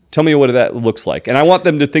 Tell me what that looks like. And I want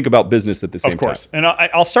them to think about business at the same time. Of course. And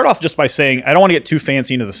I'll start off just by saying, I don't want to get too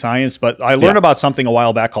fancy into the science, but I learned about something a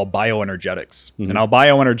while back called bioenergetics. And now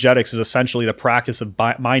bioenergetics is essentially the practice of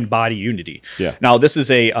mind-body unity. Now, this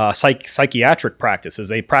is a psychiatric practice.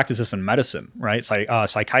 They practice this in medicine, right?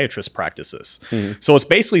 Psychiatrists practice this. So it's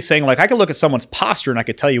basically saying, like, I could look at someone's posture and I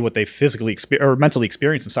could tell you what they physically or mentally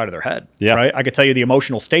experience inside of their head, right? I could tell you the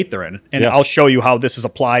emotional state they're in, and I'll show you how this is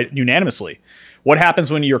applied unanimously. What happens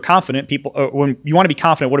when you're confident? When you want to be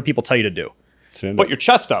confident, what do people tell you to do? Put your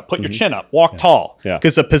chest up, put your chin up, walk tall.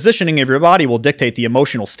 Because the positioning of your body will dictate the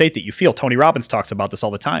emotional state that you feel. Tony Robbins talks about this all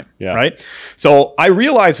the time, right? So I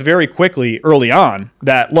realized very quickly early on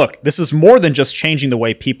that, look, this is more than just changing the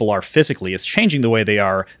way people are physically. It's changing the way they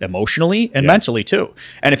are emotionally and mentally too.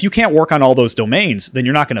 And if you can't work on all those domains, then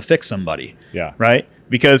you're not going to fix somebody, right?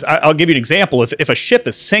 Because I'll give you an example. If a ship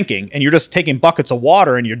is sinking and you're just taking buckets of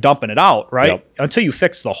water and you're dumping it out, right? Yep. Until you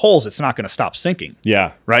fix the holes, it's not going to stop sinking.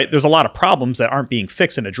 Yeah. Right? There's a lot of problems that aren't being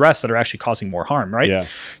fixed and addressed that are actually causing more harm, right? Yeah.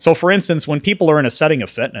 So for instance, when people are in a setting of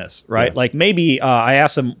fitness, right? Like maybe I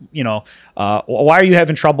ask them, why are you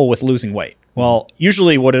having trouble with losing weight? Well,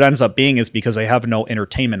 usually what it ends up being is because they have no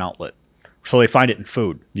entertainment outlet. So they find it in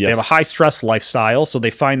food. Yes. They have a high stress lifestyle, so they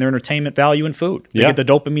find their entertainment value in food. They get the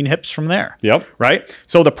dopamine hits from there. Yep. Right?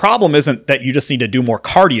 So the problem isn't that you just need to do more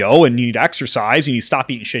cardio and you need to exercise, you need to stop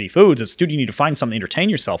eating shitty foods. It's, dude, you need to find something to entertain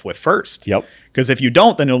yourself with first. Yep. Because if you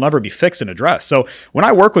don't, then it'll never be fixed and addressed. So when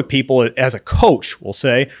I work with people as a coach, we'll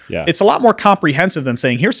say, it's a lot more comprehensive than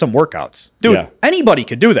saying, here's some workouts. Dude, anybody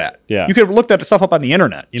could do that. Yeah. You could have looked at stuff up on the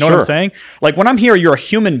internet. You know what I'm saying? Like when I'm here, you're a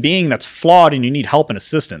human being that's flawed and you need help and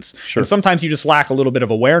assistance. And sometimes you just lack a little bit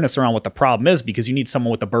of awareness around what the problem is because you need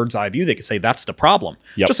someone with a bird's eye view that can say, that's the problem.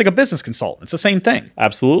 Just like a business consultant. It's the same thing.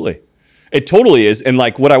 Absolutely. It totally is. And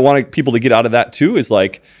like what I want people to get out of that too is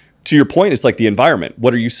like, to your point, it's like the environment.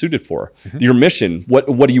 What are you suited for? Your mission. What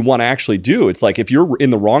do you want to actually do? It's like if you're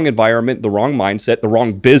in the wrong environment, the wrong mindset, the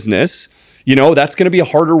wrong business, that's going to be a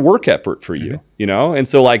harder work effort for you, And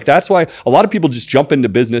so like, that's why a lot of people just jump into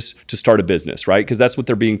business to start a business, right? Because that's what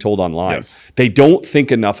they're being told online. They don't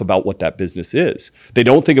think enough about what that business is. They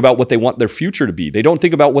don't think about what they want their future to be. They don't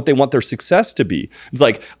think about what they want their success to be. It's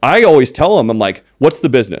like, I always tell them, I'm like, what's the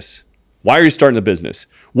business? Why are you starting the business?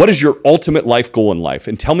 What is your ultimate life goal in life?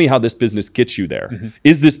 And tell me how this business gets you there.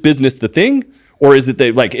 Is this business the thing? Or is it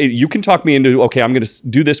you can talk me into, okay, I'm going to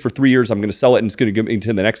do this for 3 years. I'm going to sell it and it's going to get me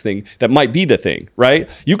to the next thing that might be the thing, right?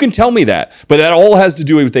 You can tell me that, but that all has to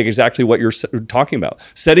do with exactly what you're talking about.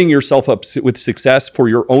 Setting yourself up with success for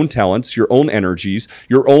your own talents, your own energies,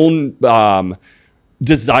 your own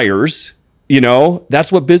desires.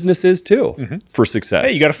 That's what business is too for success.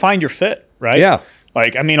 Hey, you got to find your fit, right? Yeah.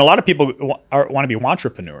 Like, I mean, a lot of people want to be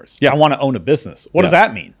entrepreneurs. I want to own a business. What does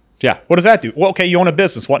that mean? Yeah. What does that do? Well, okay, you own a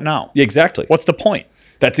business. What now? Yeah, exactly. What's the point?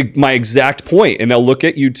 That's my exact point. And they'll look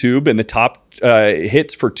at YouTube and the top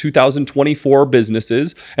hits for 2024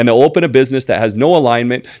 businesses, and they'll open a business that has no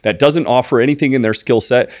alignment, that doesn't offer anything in their skill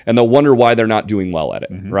set, and they'll wonder why they're not doing well at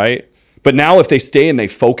it, right? But now if they stay and they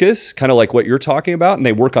focus, kind of like what you're talking about, and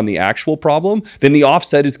they work on the actual problem, then the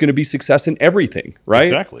offset is going to be success in everything, right?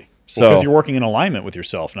 Exactly. So, because you're working in alignment with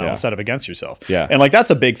yourself now instead of against yourself. Yeah. And like, that's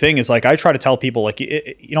a big thing is like, I try to tell people like,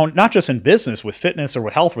 not just in business, with fitness or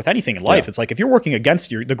with health, with anything in life, it's like, if you're working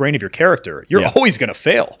against the grain of your character, you're always going to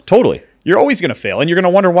fail. Totally. You're always going to fail. And you're going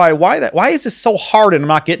to wonder why is this so hard and I'm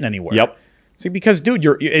not getting anywhere? Yep. See, because dude,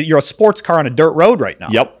 you're a sports car on a dirt road right now.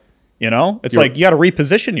 Yep. It's like, you got to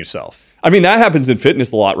reposition yourself. I mean, that happens in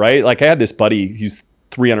fitness a lot, right? Like I had this buddy, he's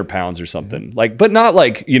 300 pounds or something, like, but not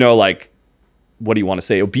like, what do you want to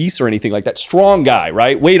say, obese or anything like that. Strong guy,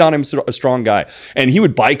 right? Weight on him, a strong guy. And he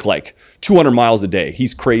would bike like 200 miles a day.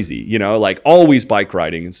 He's crazy, like always bike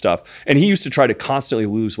riding and stuff. And he used to try to constantly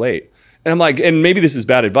lose weight. And I'm like, and maybe this is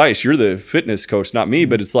bad advice. You're the fitness coach, not me.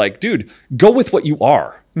 But it's like, dude, go with what you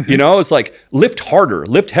are. It's like lift harder,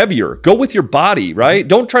 lift heavier, go with your body, right?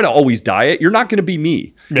 Don't try to always diet. You're not going to be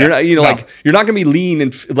me. You're not, like you're not going to be lean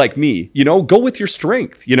and like me. Go with your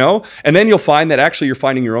strength. And then you'll find that actually you're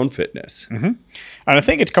finding your own fitness. And I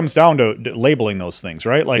think it comes down to labeling those things,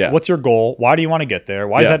 right? Like, what's your goal? Why do you want to get there?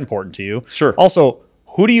 Why is that important to you? Sure. Also,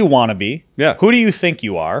 who do you want to be? Yeah. Who do you think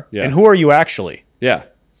you are? Yeah. And who are you actually? Yeah.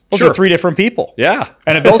 Those are 3 different people. Yeah.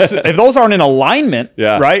 And if those aren't in alignment,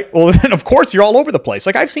 right? Well, then of course you're all over the place.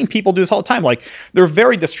 Like I've seen people do this all the time. Like they're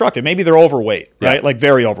very destructive. Maybe they're overweight, right? Like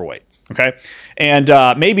very overweight. Okay. And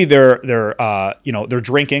maybe they're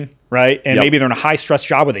drinking, right? And maybe they're in a high stress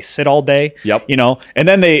job where they sit all day, and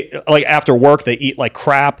then they like after work, they eat like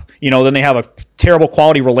crap, then they have a terrible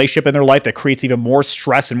quality relationship in their life that creates even more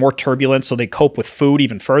stress and more turbulence. So they cope with food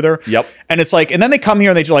even further. And it's like, and then they come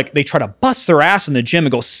here and they try to bust their ass in the gym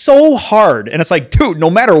and go so hard. And it's like, dude, no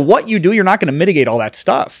matter what you do, you're not going to mitigate all that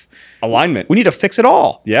stuff. Alignment. We need to fix it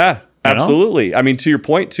all. Yeah. Absolutely. I mean, to your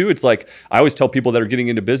point too, it's like, I always tell people that are getting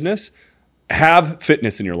into business, have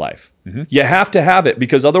fitness in your life. You have to have it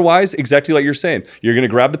because otherwise, exactly like you're saying, you're going to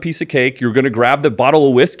grab the piece of cake, you're going to grab the bottle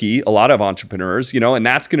of whiskey, a lot of entrepreneurs, and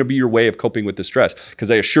that's going to be your way of coping with the stress. Because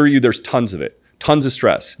I assure you there's tons of it, tons of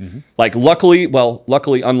stress. Like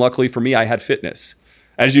unluckily for me, I had fitness.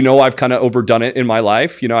 As you know, I've kind of overdone it in my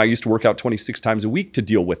life. You know, I used to work out 26 times a week to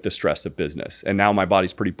deal with the stress of business. And now my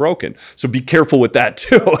body's pretty broken. So be careful with that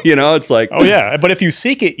too. You know, it's like, oh yeah. But if you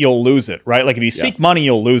seek it, you'll lose it, right? Like if you seek money,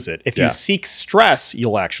 you'll lose it. If you seek stress,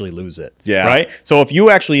 you'll actually lose it. Yeah. Right. So if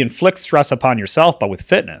you actually inflict stress upon yourself, but with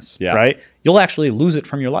fitness, right, you'll actually lose it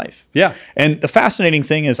from your life. Yeah. And the fascinating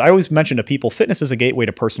thing is, I always mention to people, fitness is a gateway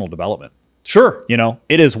to personal development. Sure. You know,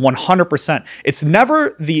 it is 100%. It's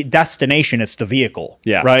never the destination, it's the vehicle.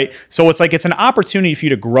 Yeah. Right. So it's like, it's an opportunity for you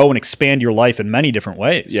to grow and expand your life in many different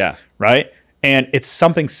ways. Yeah. Right. And it's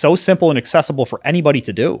something so simple and accessible for anybody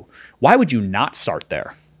to do. Why would you not start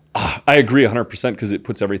there? I agree 100% because it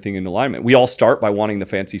puts everything in alignment. We all start by wanting the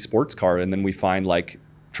fancy sports car, and then we find like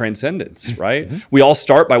transcendence, right? We all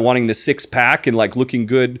start by wanting the six pack and like looking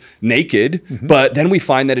good naked, but then we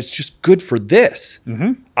find that it's just good for this.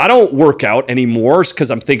 I don't work out anymore because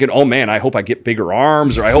I'm thinking, oh man, I hope I get bigger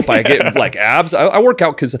arms, or I hope I get like abs. I work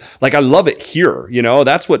out because like I love it here, you know,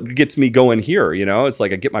 that's what gets me going here. You know, it's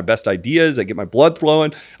like I get my best ideas, I get my blood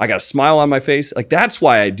flowing, I got a smile on my face. Like that's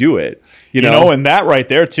why I do it. You know, and that right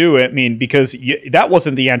there too, I mean, because that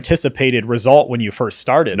wasn't the anticipated result when you first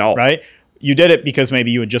started, right? You did it because maybe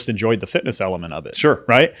you had just enjoyed the fitness element of it. Sure.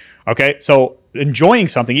 Right? Okay. So enjoying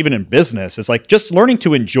something, even in business, is like just learning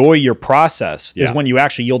to enjoy your process is when you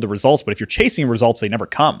actually yield the results. But if you're chasing results, they never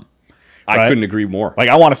come. I couldn't agree more. Like,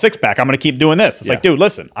 I want a six pack, I'm going to keep doing this. It's like, dude,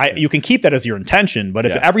 listen, you can keep that as your intention. But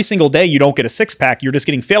if every single day you don't get a six pack, you're just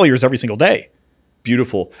getting failures every single day.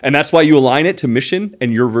 Beautiful. And that's why you align it to mission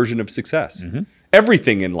and your version of success.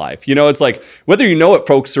 Everything in life. You know, it's like, whether you know it,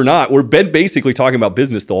 folks, or not, we're basically talking about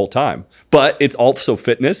business the whole time, but it's also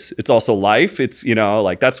fitness. It's also life. It's, you know,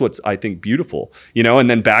 like that's what's, I think, beautiful, you know, and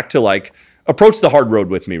then back to like, approach the hard road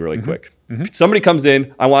with me really quick. Somebody comes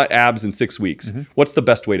in, I want abs in 6 weeks. What's the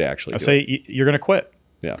best way to actually do it? You're going to quit.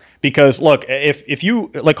 Yeah. Because look, if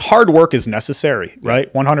you like, hard work is necessary,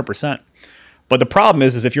 right? 100%. But the problem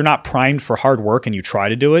is if you're not primed for hard work and you try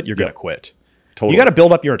to do it, you're going to quit. Totally. You got to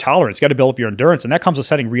build up your tolerance. You got to build up your endurance. And that comes with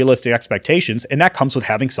setting realistic expectations. And that comes with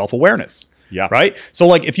having self-awareness. Yeah. Right. So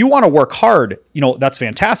like, if you want to work hard, you know, that's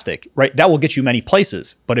fantastic. Right. That will get you many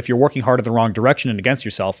places. But if you're working hard in the wrong direction and against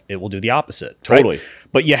yourself, it will do the opposite. Totally. Right?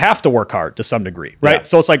 But you have to work hard to some degree. Right. Yeah.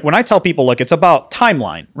 So it's like when I tell people, like, it's about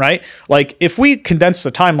timeline. Right. Like if we condense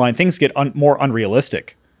the timeline, things get more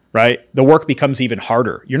unrealistic. Right? The work becomes even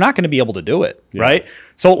harder. You're not going to be able to do it. Right?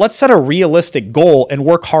 So let's set a realistic goal and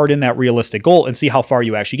work hard in that realistic goal and see how far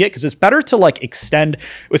you actually get. Because it's better to like extend,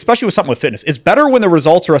 especially with something with fitness. It's better when the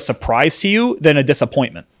results are a surprise to you than a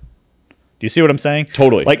disappointment. Do you see what I'm saying?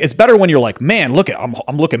 Totally. Like it's better when you're like, man, look,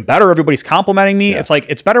 I'm looking better. Everybody's complimenting me. It's like,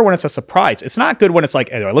 it's better when it's a surprise. It's not good when it's like,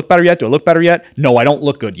 hey, do I look better yet? Do I look better yet? No, I don't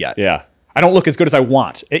look good yet. Yeah. I don't look as good as I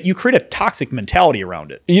want. You create a toxic mentality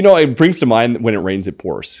around it. You know, it brings to mind when it rains, it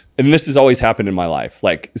pours. And this has always happened in my life.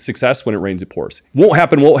 Like success, when it rains, it pours. Won't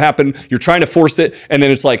happen, won't happen. You're trying to force it. And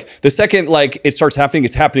then it's like the second like it starts happening,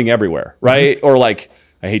 it's happening everywhere, right? Or like,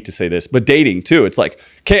 I hate to say this, but dating too. It's like,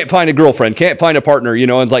 can't find a girlfriend, can't find a partner, you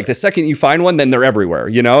know, and like the second you find one, then they're everywhere,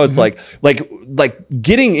 you know? It's like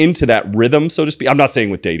getting into that rhythm, so to speak. I'm not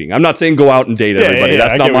saying with dating. I'm not saying go out and date everybody.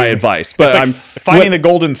 That's not my advice. But like I'm finding the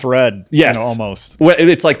golden thread, yes, you know, almost.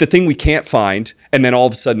 It's like the thing we can't find, and then all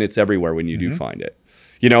of a sudden it's everywhere when you do find it.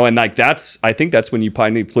 You know, and like I think that's when you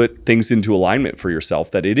finally put things into alignment for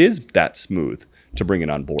yourself, that it is that smooth to bring it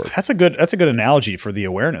on board. That's a good analogy for the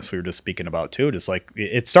awareness we were just speaking about too. Just like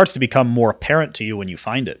it starts to become more apparent to you when you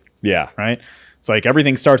find it. Yeah. Right. It's like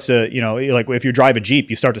everything starts to, you know, like if you drive a Jeep,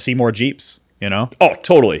 you start to see more Jeeps, you know? Oh,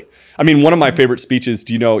 totally. I mean, one of my favorite speeches,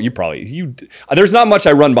 do you know, there's not much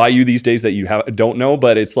I run by you these days that you don't know,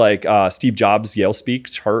 but it's like Steve Jobs' Yale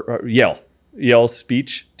speech.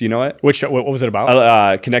 Do you know it? What was it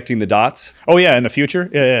about? Connecting the dots. Oh yeah, in the future.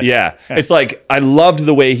 Yeah. It's like I loved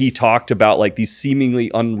the way he talked about like these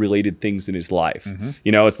seemingly unrelated things in his life.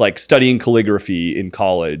 You know, it's like studying calligraphy in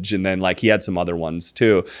college, and then like he had some other ones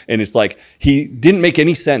too. And it's like he didn't make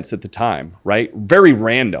any sense at the time, right? Very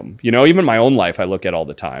random. You know, even my own life I look at all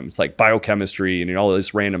the time. It's like biochemistry and all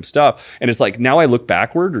this random stuff. And it's like now I look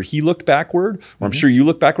backward, or he looked backward, or I'm sure you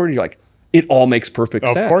look backward, and you're like, it all makes perfect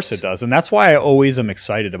sense. Of course it does. And that's why I always am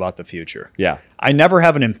excited about the future. Yeah. I never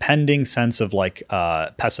have an impending sense of like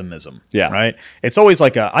pessimism. Yeah. Right. It's always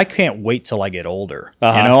like I can't wait till I get older.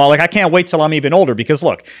 You know, like I can't wait till I'm even older, because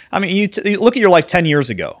look, I mean, you look at your life 10 years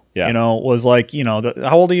ago, you know, was like, you know,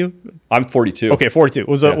 how old are you? I'm 42. Okay. 42.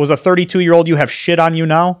 Was a 32-year-old you have shit on you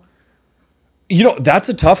now? You know, that's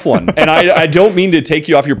a tough one. And I don't mean to take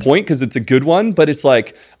you off your point, because it's a good one, but it's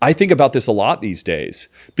like, I think about this a lot these days,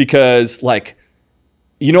 because like,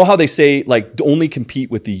 you know how they say like only compete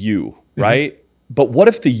with the you, right? but what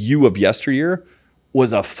if the you of yesteryear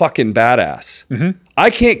was a fucking badass? I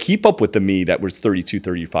can't keep up with the me that was 32,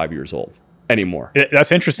 35 years old anymore.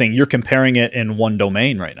 That's interesting. You're comparing it in one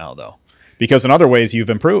domain right now, though, because in other ways you've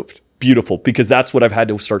improved. Beautiful, because that's what I've had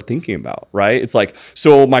to start thinking about, right? It's like,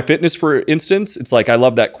 so my fitness, for instance, it's like, I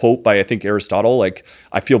love that quote by, I think, Aristotle, like,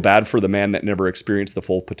 I feel bad for the man that never experienced the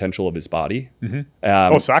full potential of his body.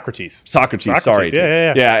 Socrates. Socrates, sorry.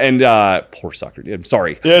 Yeah. And poor Socrates, I'm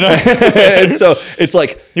sorry. Yeah, no. And so it's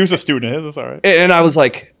like, he was a student of his, that's all right. And I was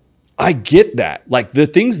like, I get that. Like, the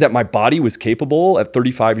things that my body was capable at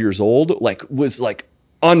 35 years old, like, was like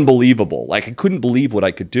unbelievable. Like, I couldn't believe what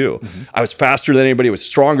I could do. I was faster than anybody. I was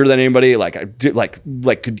stronger than anybody. Like, I did like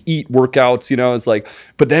could eat workouts, you know. It's like,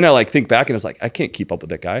 but then I like think back and it's like, I can't keep up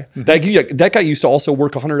with that guy. That guy used to also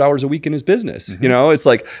work 100 hours a week in his business. You know, it's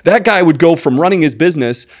like that guy would go from running his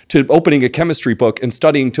business to opening a chemistry book and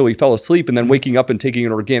studying until he fell asleep and then waking up and taking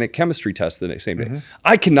an organic chemistry test the same day.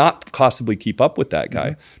 I cannot possibly keep up with that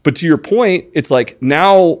guy. But to your point, it's like,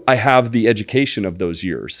 now I have the education of those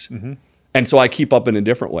years. And so I keep up in a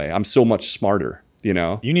different way. I'm so much smarter, you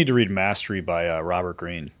know? You need to read Mastery by Robert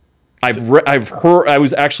Greene. I've heard, I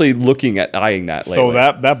was actually looking at eyeing that lately. So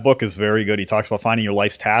that book is very good. He talks about finding your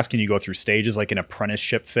life's task, and you go through stages like an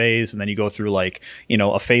apprenticeship phase, and then you go through like, you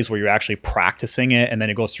know, a phase where you're actually practicing it, and then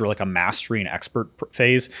it goes through like a mastery and expert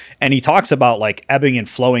phase. And he talks about like ebbing and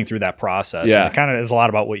flowing through that process. Yeah. And it kind of is a lot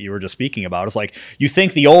about what you were just speaking about. It's like, you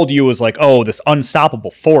think the old you was like, oh, this unstoppable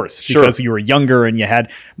force because you were younger and you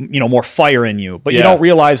had, you know, more fire in you. But you don't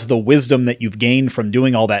realize the wisdom that you've gained from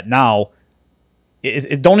doing all that now.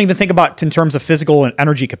 Don't even think about in terms of physical and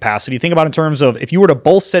energy capacity. Think about in terms of, if you were to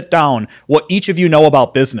both sit down, what each of you know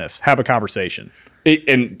about business, have a conversation.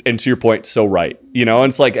 And to your point, so right. You know,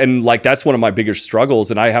 and it's like, and like, that's one of my biggest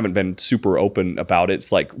struggles. And I haven't been super open about it.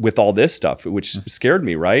 It's like with all this stuff, which scared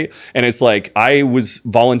me. Right. And it's like, I was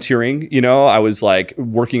volunteering, you know, I was like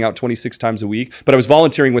working out 26 times a week, but I was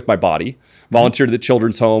volunteering with my body, volunteered at the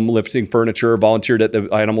children's home, lifting furniture, volunteered at the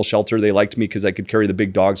animal shelter. They liked me because I could carry the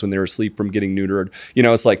big dogs when they were asleep from getting neutered. You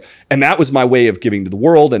know, it's like, and that was my way of giving to the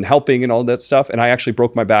world and helping and all that stuff. And I actually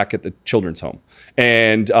broke my back at the children's home.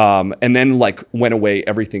 And then like went away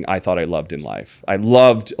everything I thought I loved in life. I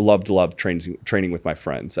loved training with my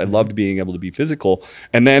friends. I loved being able to be physical.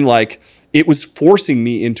 And then like, it was forcing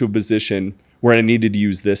me into a position where I needed to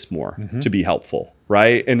use this more to be helpful.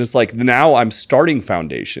 Right. And it's like, now I'm starting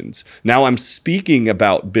foundations. Now I'm speaking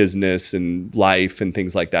about business and life and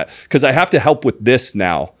things like that, because I have to help with this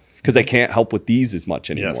now, because I can't help with these as much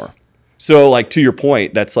anymore. Yes. So like, to your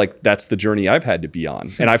point, that's the journey I've had to be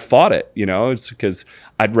on. And I fought it, you know, it's because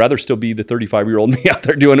I'd rather still be the 35-year-old me out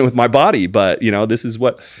there doing it with my body. But, you know, this is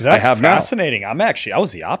what I have now. That's fascinating. I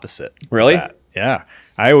was the opposite. Really? Yeah.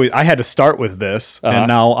 I had to start with this, and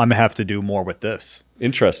now I'm going to have to do more with this.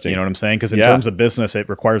 Interesting. You know what I'm saying? Because in terms of business, it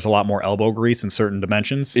requires a lot more elbow grease in certain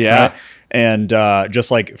dimensions. Yeah. Right? And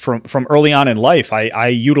just like from early on in life, I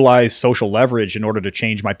utilized social leverage in order to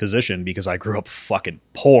change my position, because I grew up fucking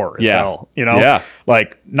poor as hell, you know,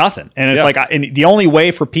 like nothing. And it's like, and the only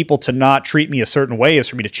way for people to not treat me a certain way is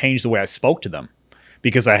for me to change the way I spoke to them.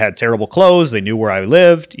 Because I had terrible clothes, they knew where I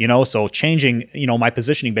lived, you know, so changing, you know, my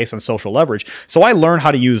positioning based on social leverage. So I learned how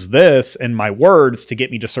to use this and my words to get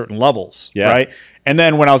me to certain levels, right? And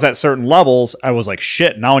then when I was at certain levels, I was like,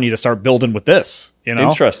 shit, now I need to start building with this, you know?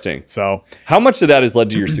 Interesting. So how much of that has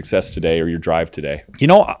led to your success today or your drive today? You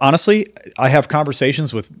know, honestly, I have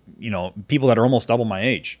conversations with, you know, people that are almost double my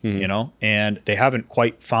age, you know, and they haven't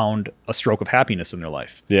quite found a stroke of happiness in their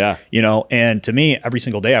life. Yeah. You know, and to me, every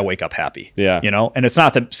single day I wake up happy. Yeah. You know, and it's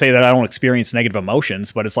not to say that I don't experience negative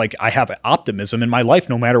emotions, but it's like I have optimism in my life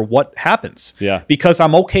no matter what happens. Yeah. Because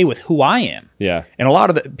I'm okay with who I am. Yeah. And a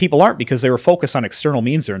lot of the people aren't, because they were focused on external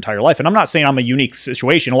means their entire life. And I'm not saying I'm a unique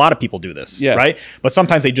situation. A lot of people do this, right? But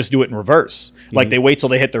sometimes they just do it in reverse. Like they wait till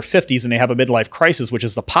they hit their 50s and they have a midlife crisis, which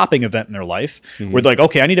is the popping event in their life, where they're like,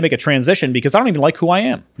 okay, I need to make a transition because I don't even like who I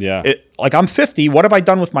am. Yeah. Like I'm 50. What have I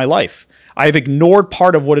done with my life? I've ignored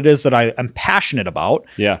part of what it is that I am passionate about.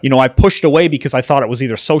 Yeah. You know, I pushed away because I thought it was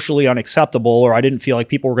either socially unacceptable or I didn't feel like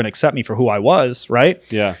people were going to accept me for who I was, right?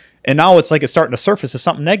 Yeah. And now it's like it's starting to surface as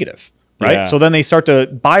something negative. Right. Yeah. So then they start to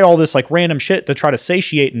buy all this like random shit to try to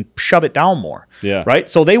satiate and shove it down more. Yeah. Right.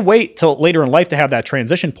 So they wait till later in life to have that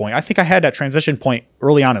transition point. I think I had that transition point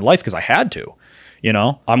early on in life because I had to, you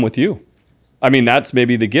know. I'm with you. I mean, that's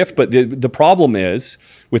maybe the gift. But the problem is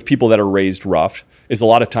with people that are raised rough is a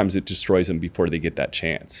lot of times it destroys them before they get that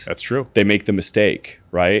chance. That's true. They make the mistake,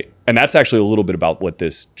 right? And that's actually a little bit about what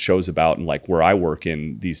this show's about, and like where I work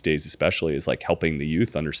in these days especially is like helping the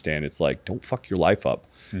youth understand it's like, don't fuck your life up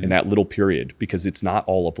in that little period, because it's not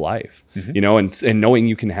all of life, you know, and knowing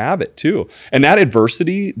you can have it too. And that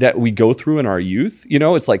adversity that we go through in our youth, you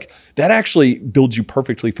know, it's like that actually builds you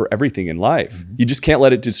perfectly for everything in life. You just can't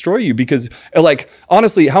let it destroy you, because like,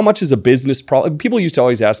 honestly, how much is a business problem? People used to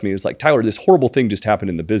always ask me, it's like, Tyler, this horrible thing just happened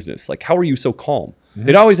in the business. Like, how are you so calm?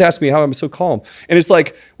 They'd always ask me how I'm so calm. And it's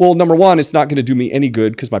like, well, number one, it's not going to do me any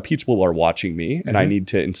good because my people are watching me and I need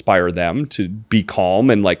to inspire them to be calm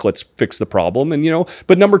and like, let's fix the problem. And, you know,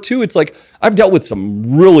 but number two, it's like, I've dealt with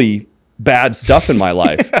some really bad stuff in my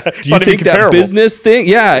life. Do you think that business thing?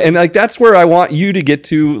 Yeah. And like, that's where I want you to get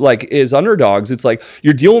to, like, as underdogs. It's like,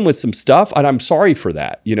 you're dealing with some stuff and I'm sorry for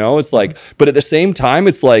that. You know, it's like, but at the same time,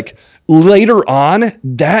 it's like later on,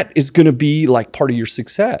 that is going to be like part of your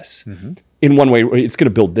success. In one way, it's going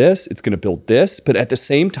to build this, it's going to build this, but at the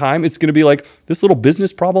same time, it's going to be like this little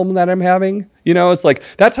business problem that I'm having. You know, it's like,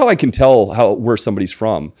 that's how I can tell where somebody's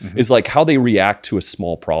from, is like how they react to a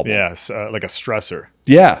small problem. Yes, like a stressor.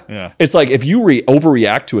 Yeah. It's like if you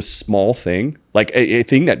overreact to a small thing, like a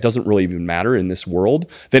thing that doesn't really even matter in this world,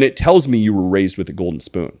 then it tells me you were raised with a golden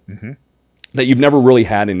spoon, that you've never really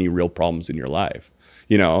had any real problems in your life,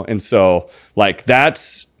 you know? And so like,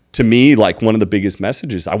 that's, to me, like one of the biggest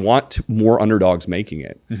messages. I want more underdogs making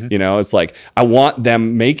it. You know, it's like, I want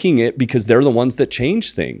them making it because they're the ones that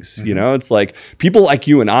change things. You know, it's like people like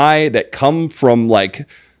you and I that come from like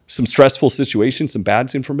some stressful situations, some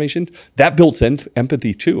bad information, that builds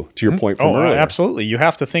empathy too, to your point from earlier. Absolutely. You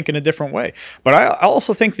have to think in a different way. But I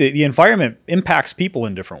also think that the environment impacts people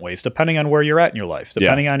in different ways, depending on where you're at in your life,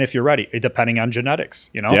 depending on if you're ready, depending on genetics,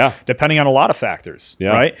 you know, depending on a lot of factors,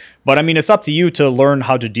 right? But I mean, it's up to you to learn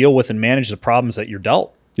how to deal with and manage the problems that you're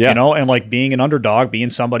dealt. You know, and like being an underdog, being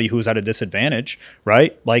somebody who's at a disadvantage,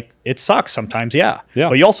 right? Like it sucks sometimes,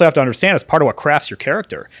 but you also have to understand it's part of what crafts your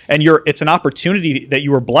character. And it's an opportunity that you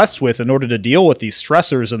were blessed with in order to deal with these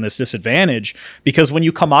stressors and this disadvantage. Because when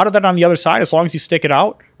you come out of that on the other side, as long as you stick it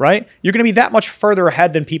out, right, you're going to be that much further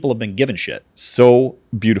ahead than people have been given shit. So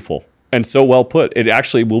beautiful. And so well put. It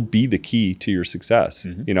actually will be the key to your success.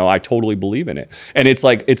 You know, I totally believe in it. And it's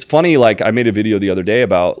like, it's funny, like I made a video the other day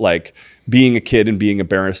about like being a kid and being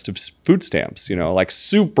embarrassed of food stamps, you know, like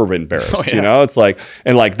super embarrassed, you know, it's like,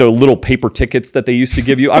 and like the little paper tickets that they used to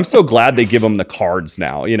give you. I'm so glad they give them the cards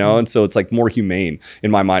now, you know? And so it's like more humane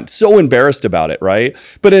in my mind. So embarrassed about it, right?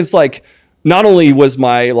 But it's like, not only was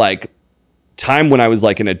my like time when I was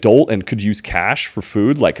like an adult and could use cash for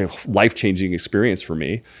food, like a life-changing experience for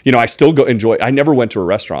me. You know, I still I never went to a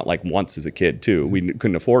restaurant like once as a kid too. We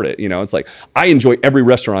couldn't afford it. You know, it's like, I enjoy every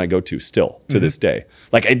restaurant I go to still to this day.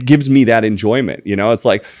 Like it gives me that enjoyment, you know, it's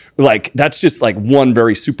like that's just like one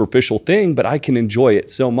very superficial thing, but I can enjoy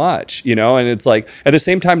it so much, you know? And it's like, at the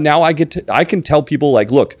same time, now I can tell people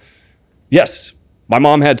like, look, yes, my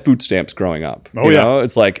mom had food stamps growing up. You know,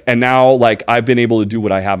 it's like, and now like I've been able to do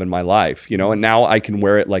what I have in my life, you know, and now I can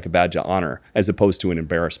wear it like a badge of honor as opposed to an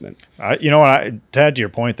embarrassment. You know, to add to your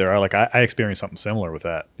point there, I experienced something similar with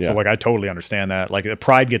that. So like, I totally understand that. Like the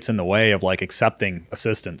pride gets in the way of like accepting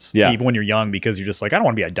assistance, even when you're young, because you're just like, I don't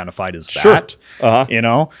want to be identified as that, you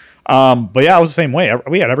know? But yeah, I was the same way.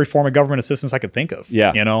 We had every form of government assistance I could think of.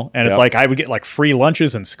 You know, and it's like I would get like free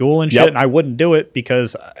lunches in school and shit, and I wouldn't do it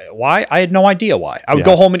because why? I had no idea why. I would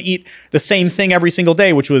go home and eat the same thing every single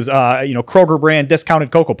day, which was you know, Kroger brand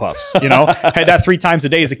discounted Cocoa Puffs. You know, had that 3 times a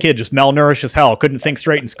day as a kid, just malnourished as hell. Couldn't think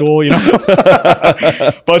straight in school. You know,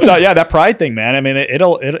 but yeah, that pride thing, man. I mean,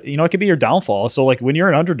 it'll you know, it could be your downfall. So like when you're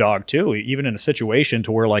an underdog too, even in a situation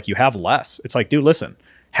to where like you have less, it's like, dude, listen.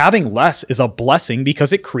 Having less is a blessing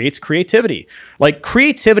because it creates creativity. Like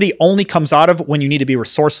creativity only comes out of when you need to be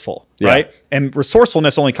resourceful, right? And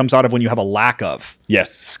resourcefulness only comes out of when you have a lack of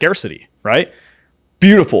scarcity, right?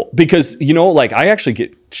 Beautiful. Because, you know, like I actually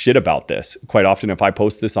get shit about this quite often. If I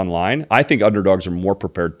post this online, I think underdogs are more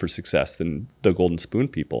prepared for success than the golden spoon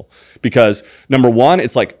people. Because number one,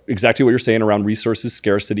 it's like exactly what you're saying around resources,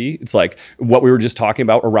 scarcity. It's like what we were just talking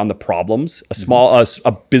about around the problems,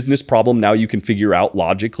 a business problem now you can figure out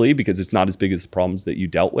logically because it's not as big as the problems that you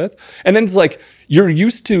dealt with. And then it's like, you're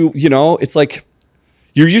used to, you know, it's like,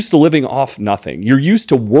 you're used to living off nothing. You're used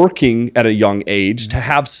to working at a young age to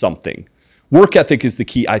have something. Work ethic is the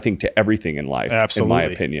key, I think, to everything in life, in my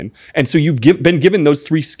opinion. And so you've been given those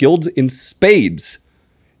 3 skills in spades.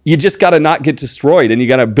 You just got to not get destroyed, and you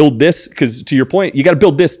got to build this, because to your point, you got to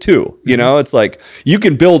build this too. You know, it's like you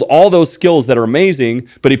can build all those skills that are amazing,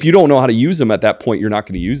 but if you don't know how to use them at that point, you're not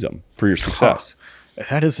going to use them for your success.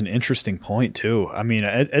 That is an interesting point too. I mean,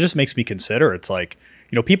 it just makes me consider, it's like,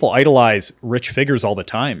 You know, people idolize rich figures all the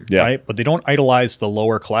time, right? But they don't idolize the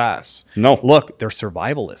lower class. No. Look, they're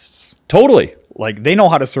survivalists. Totally. Like, they know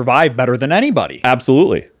how to survive better than anybody.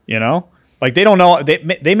 Absolutely. You know? Like, they don't know,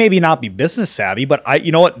 they maybe not be business savvy, but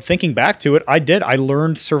you know what, thinking back to it, I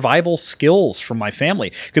learned survival skills from my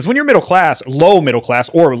family. Because when you're middle class, low middle class,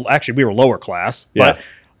 or actually we were lower class, but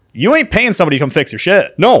you ain't paying somebody to come fix your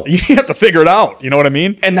shit. No. You have to figure it out. You know what I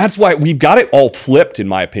mean? And that's why we've got it all flipped, in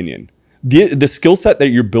my opinion. The skill set that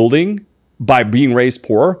you're building by being raised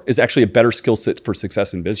poor is actually a better skill set for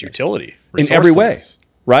success in business. It's utility. In every way.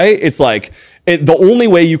 Right? It's like, the only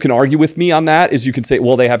way you can argue with me on that is you can say,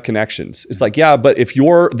 well, they have connections. It's like, yeah, but if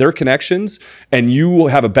their connections and you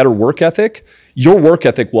have a better work ethic, your work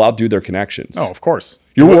ethic will outdo their connections. Oh, of course.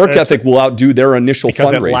 Your work ethic will outdo their initial fundraising.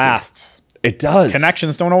 Because it lasts. It does.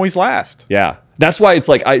 Connections don't always last. Yeah. That's why it's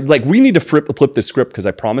like, we need to flip the script, because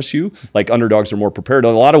I promise you, like, underdogs are more prepared.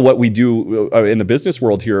 And a lot of what we do in the business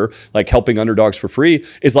world here, like helping underdogs for free,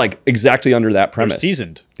 is like exactly under that premise. They're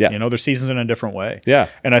seasoned. Yeah. You know, they're seasoned in a different way. Yeah.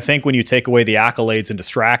 And I think when you take away the accolades and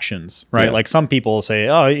distractions, right? Like, some people say,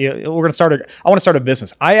 oh, yeah, I want to start a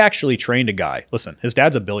business. I actually trained a guy. Listen, his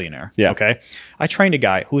dad's a billionaire. Yeah. Okay. I trained a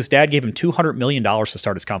guy whose dad gave him $200 million to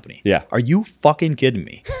start his company. Yeah. Are you fucking kidding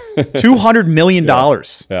me? $200 million.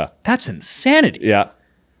 Yeah. That's insanity. Yeah.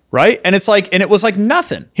 Right? And it's like, and it was like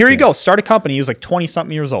nothing. Here you go. Start a company. He was like 20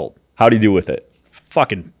 something years old. How'd he do with it?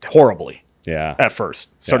 Fucking horribly. Yeah. At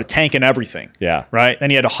first. Started tanking everything. Yeah. Right? Then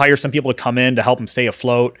he had to hire some people to come in to help him stay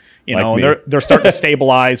afloat. You know, and they're starting to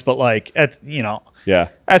stabilize, but like, you know. Yeah.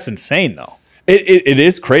 That's insane though. It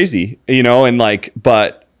is crazy, you know, and like,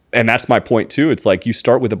 and that's my point too. It's like, you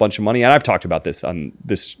start with a bunch of money, and I've talked about this on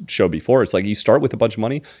this show before. It's like, you start with a bunch of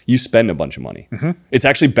money, you spend a bunch of money. It's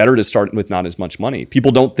actually better to start with not as much money.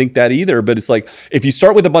 People don't think that either, but it's like, if you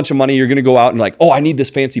start with a bunch of money, you're going to go out and like, oh, I need this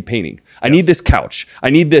fancy painting. I need this couch. I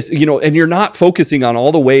need this, you know, and you're not focusing on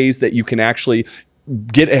all the ways that you can actually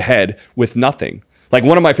get ahead with nothing. Like,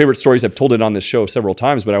 one of my favorite stories, I've told it on this show several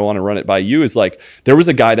times, but I want to run it by you, is like, there was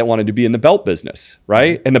a guy that wanted to be in the belt business,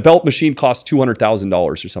 right? And the belt machine cost $200,000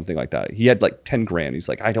 or something like that. He had like 10 grand. He's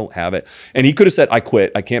like, I don't have it. And he could have said, I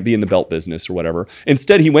quit. I can't be in the belt business or whatever.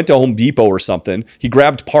 Instead, he went to Home Depot or something. He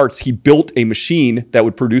grabbed parts. He built a machine that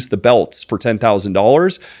would produce the belts for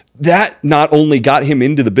 $10,000. That not only got him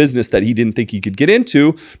into the business that he didn't think he could get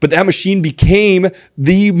into, but that machine became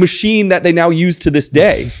the machine that they now use to this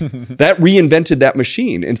day. That reinvented that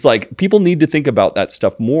machine. It's like, people need to think about that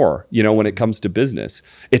stuff more, you know, when it comes to business.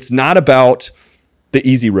 It's not about the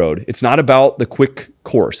easy road. It's not about the quick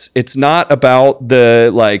course. It's not about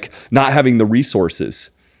the, like, not having the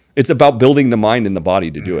resources. It's about building the mind and the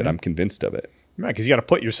body to do it. I'm convinced of it. Right, because you got to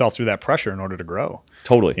put yourself through that pressure in order to grow.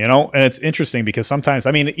 Totally. You know, and it's interesting because sometimes,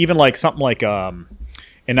 I mean, even like something like an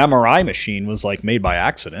MRI machine was like made by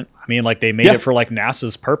accident. I mean, like, they made it for like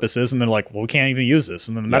NASA's purposes, and they're like, well, we can't even use this.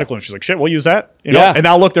 And then the medical industry's like, shit, we'll use that. You know? And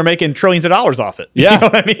now look, they're making trillions of dollars off it. Yeah. You know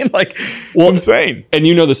what I mean? Like, it's insane. And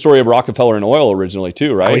you know the story of Rockefeller and oil originally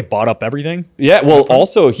too, right? How he bought up everything. Yeah. Well,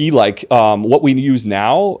 also he like, what we use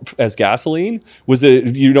now as gasoline was,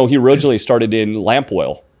 you know, he originally started in lamp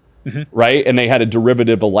oil. Right. And they had a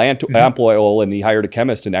derivative of lamp oil, and he hired a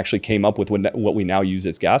chemist and actually came up with what we now use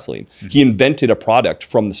as gasoline. He invented a product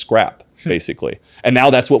from the scrap, basically. And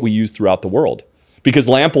now that's what we use throughout the world, because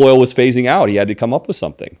lamp oil was phasing out. He had to come up with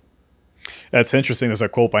something. That's interesting. There's a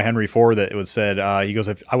quote by Henry Ford that it was said, he goes,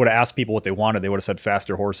 if I would have asked people what they wanted, they would have said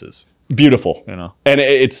faster horses. Beautiful. You know, and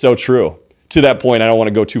it's so true. To that point, I don't want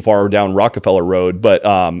to go too far down Rockefeller Road, but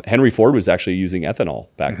Henry Ford was actually using ethanol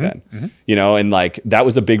back then, you know, and like, that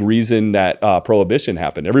was a big reason that prohibition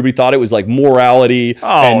happened. Everybody thought it was like morality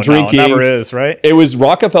and drinking. No, it never is, right? It was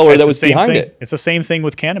Rockefeller that was behind it. It's the same thing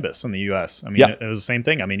with cannabis in the U.S. I mean, it was the same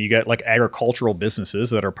thing. I mean, you get like agricultural businesses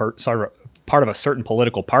that are part of a certain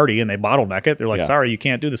political party, and they bottleneck it. They're like, sorry, you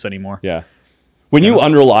can't do this anymore. Yeah. When you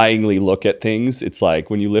underlyingly look at things, it's like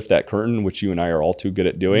when you lift that curtain, which you and I are all too good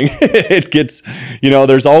at doing, it gets, you know,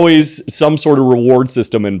 there's always some sort of reward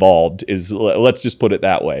system involved, let's just put it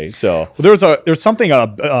that way. So there's something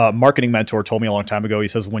a marketing mentor told me a long time ago. He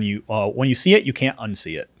says, when you see it, you can't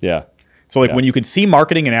unsee it. Yeah. So like when you can see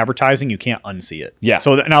marketing and advertising, you can't unsee it. Yeah.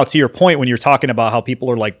 So now to your point, when you're talking about how people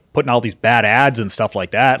are like putting out these bad ads and stuff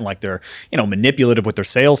like that, and like they're, you know, manipulative with their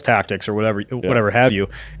sales tactics or whatever have you,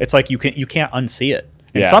 it's like you can't unsee it.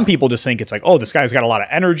 And some people just think it's like, oh, this guy's got a lot of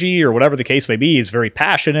energy or whatever the case may be. He's very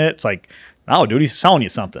passionate. It's like, no, dude, he's selling you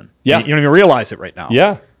something. Yeah. You don't even realize it right now.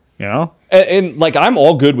 Yeah. You know? And like, I'm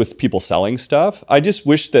all good with people selling stuff. I just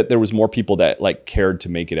wish that there was more people that like cared to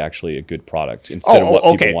make it actually a good product instead of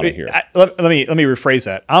what people want to hear. Let me rephrase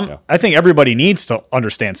that. I think everybody needs to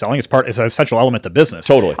understand selling. It's an essential element to business.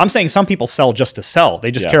 Totally. I'm saying some people sell just to sell.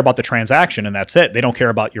 They just care about the transaction and that's it. They don't care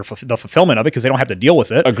about the fulfillment of it because they don't have to deal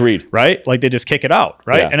with it. Agreed. Right? Like they just kick it out.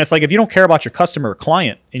 Right? And it's like, if you don't care about your customer or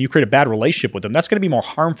client and you create a bad relationship with them, that's going to be more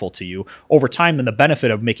harmful to you over time than the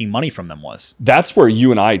benefit of making money from them was. That's where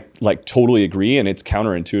you and I like totally agree, and it's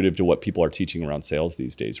counterintuitive to what people are teaching around sales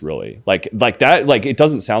these days, really. Like that, like it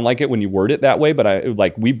doesn't sound like it when you word it that way,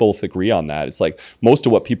 but we both agree on that. It's like most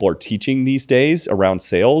of what people are teaching these days around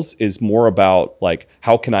sales is more about like,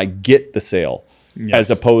 how can I get the sale?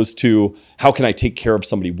 As opposed to how can I take care of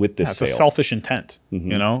somebody with this sale? It's a selfish intent,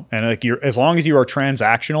 you know? And like as long as you are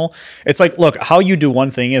transactional, it's like, look, how you do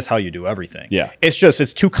one thing is how you do everything. Yeah.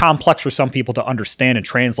 It's too complex for some people to understand and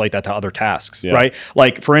translate that to other tasks, right?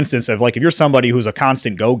 Like for instance, if you're somebody who's a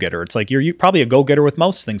constant go-getter, it's like you're probably a go-getter with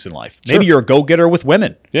most things in life. Maybe you're a go-getter with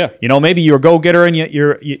women. Yeah. You know, maybe you're a go-getter and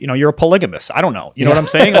you're a polygamist. I don't know. You know what I'm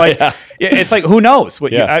saying? Like it's like, who knows?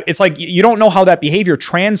 It's like you don't know how that behavior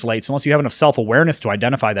translates unless you have enough self-awareness to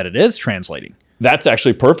identify that it is translating. That's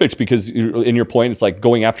actually perfect, because in your point, it's like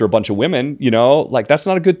going after a bunch of women, you know, like that's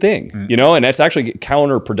not a good thing, you know, and that's actually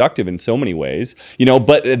counterproductive in so many ways, you know,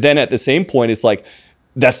 but then at the same point, it's like,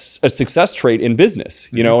 that's a success trait in business,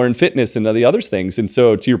 you know, or in fitness and the other things. And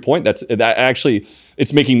so to your point, that actually,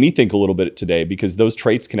 it's making me think a little bit today, because those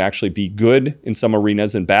traits can actually be good in some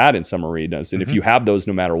arenas and bad in some arenas. And if you have those,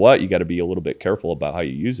 no matter what, you got to be a little bit careful about how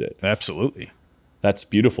you use it. Absolutely. That's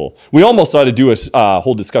beautiful. We almost ought to do a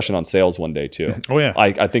whole discussion on sales one day too. Oh yeah,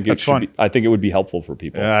 I think it's fun. I think it would be helpful for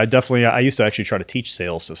people. Yeah, I used to actually try to teach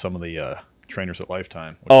sales to some of the trainers at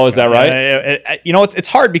Lifetime. Oh, is that right? You know, it's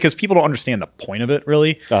hard because people don't understand the point of it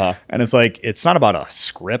really, and it's like it's not about a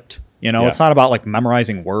script. You know, it's not about like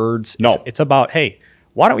memorizing words. No, it's about, hey,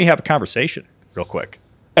 why don't we have a conversation real quick?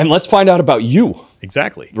 And let's find out about you.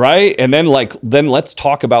 Exactly. Right. And then let's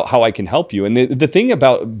talk about how I can help you. And the thing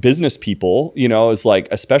about business people, you know, is like,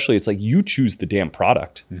 especially it's like you choose the damn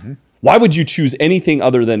product. Why would you choose anything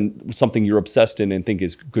other than something you're obsessed in and think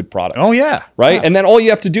is good product? Oh yeah. Right. Yeah. And then all you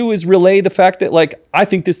have to do is relay the fact that like, I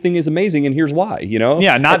think this thing is amazing and here's why, you know?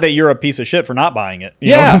 Yeah. Not that you're a piece of shit for not buying it.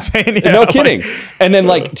 You know what I'm saying? Yeah, no kidding. And then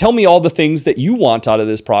like, tell me all the things that you want out of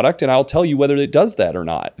this product and I'll tell you whether it does that or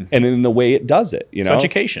not. And then the way it does it, you know? It's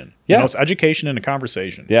education. Yeah. You know, it's education and a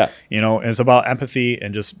conversation. Yeah. You know, and it's about empathy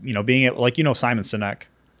and just, you know, being like, you know, Simon Sinek.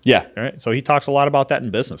 Yeah. Right. So he talks a lot about that in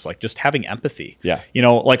business, like just having empathy. Yeah. You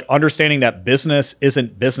know, like understanding that business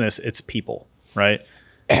isn't business, it's people. Right.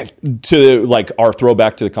 And to like our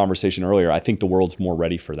throwback to the conversation earlier, I think the world's more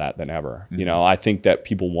ready for that than ever. You know, I think that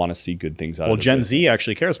people want to see good things out of it. Well, Gen Z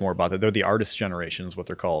actually cares more about that. They're the artist generation is what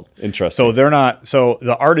they're called. Interesting. So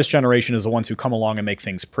the artist generation is the ones who come along and make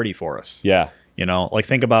things pretty for us. Yeah. You know, like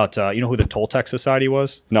think about, you know who the Toltec Society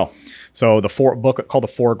was? No. So the book called The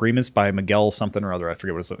Four Agreements by Miguel something or other. I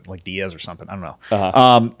forget what it was, like Diaz or something. I don't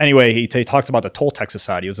know. Anyway, he talks about the Toltec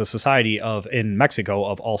Society. It was a society in Mexico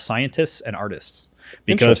of all scientists and artists.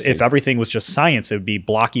 Because if everything was just science, it would be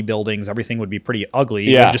blocky buildings. Everything would be pretty ugly.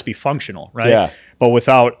 Yeah. It would just be functional, right? Yeah. But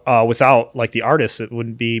without like the artists, it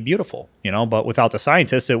wouldn't be beautiful, you know. But without the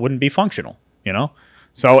scientists, it wouldn't be functional, you know.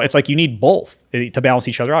 So it's like you need both to balance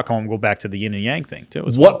each other out. Come on, go back to the yin and yang thing too.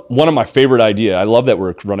 One of my favorite idea. I love that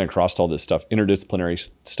we're running across all this stuff. Interdisciplinary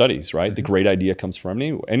studies, right? The great idea comes from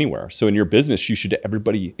anywhere. So in your business, you should have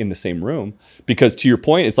everybody in the same room, because to your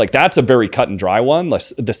point, it's like that's a very cut and dry one,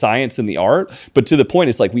 the science and the art. But to the point,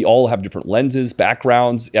 it's like we all have different lenses,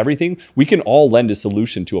 backgrounds, everything. We can all lend a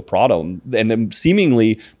solution to a problem, and then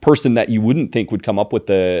seemingly person that you wouldn't think would come up with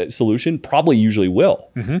the solution probably usually will.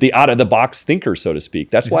 The out of the box thinker, so to speak.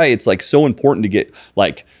 That's why it's like so important to get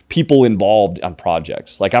like people involved on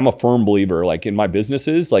projects. Like I'm a firm believer, like in my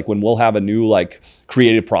businesses, like when we'll have a new like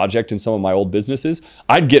creative project in some of my old businesses,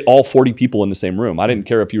 I'd get all 40 people in the same room. I didn't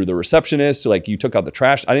care if you were the receptionist or like you took out the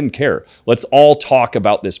trash. I didn't care. Let's all talk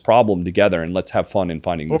about this problem together and let's have fun in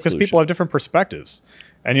finding the solution. Well, because people have different perspectives.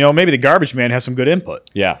 And, you know, maybe the garbage man has some good input.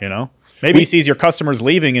 Yeah. You know? Maybe he sees your customers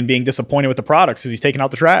leaving and being disappointed with the products because he's taking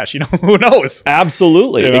out the trash. You know, who knows?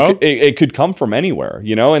 Absolutely. You know? It could come from anywhere,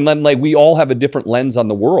 you know, and then like we all have a different lens on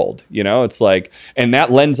the world, you know, it's like, and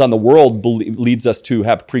that lens on the world leads us to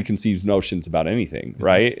have preconceived notions about anything.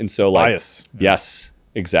 Right. And so like, bias. Yes.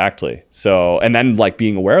 Exactly. So, and then like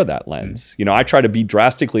being aware of that lens, you know, I try to be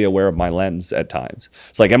drastically aware of my lens at times.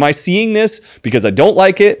 It's like, am I seeing this because I don't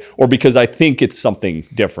like it or because I think it's something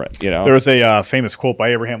different, you know? There was a famous quote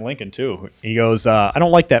by Abraham Lincoln too. He goes, I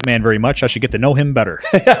don't like that man very much. I should get to know him better.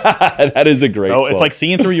 That is a great quote. It's like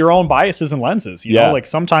seeing through your own biases and lenses, you know, like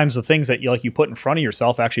sometimes the things that you put in front of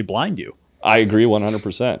yourself actually blind you. I agree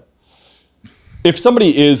 100%. If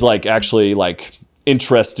somebody is like actually like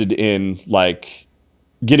interested in like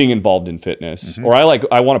getting involved in fitness, or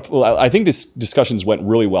I think this discussions went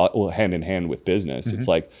really well hand in hand with business. It's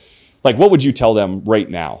like what would you tell them right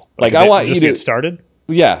now? Like I want you to get started.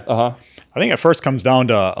 Yeah. I think it first comes down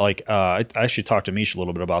to like, I actually talked to Mish a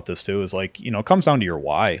little bit about this too, is like, you know, it comes down to your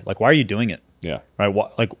why. Like, why are you doing it? Yeah. Right.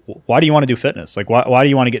 Why do you want to do fitness? Like, why do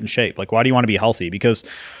you want to get in shape? Like, why do you want to be healthy? Because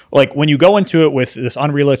like when you go into it with this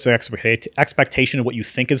unrealistic expectation of what you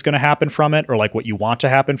think is going to happen from it, or like what you want to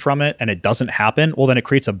happen from it, and it doesn't happen, well, then it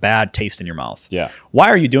creates a bad taste in your mouth. Yeah. Why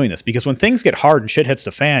are you doing this? Because when things get hard and shit hits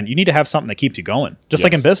the fan, you need to have something that keeps you going, just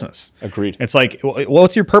like in business. Agreed. It's like, well,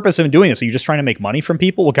 what's your purpose in doing this? Are you just trying to make money from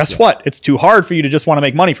people? Well, guess what? It's too hard for you to just want to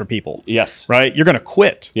make money from people. Yes. Right? You're going to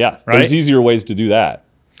quit. Yeah. Right? There's easier ways to do that.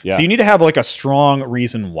 Yeah. So you need to have like a strong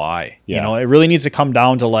reason why. Yeah. You know, it really needs to come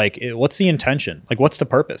down to like, what's the intention? Like, what's the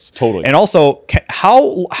purpose? Totally. And also,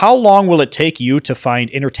 how long will it take you to find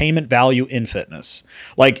entertainment value in fitness?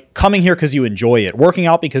 Like coming here because you enjoy it, working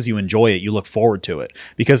out because you enjoy it, you look forward to it,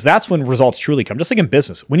 because that's when results truly come. Just like in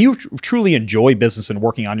business, when you truly enjoy business and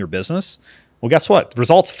working on your business, well, guess what? The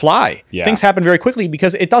results fly. Yeah. Things happen very quickly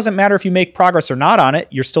because it doesn't matter if you make progress or not on it.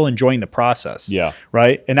 You're still enjoying the process. Yeah.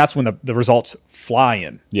 Right. And that's when the results fly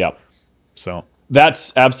in. Yeah. So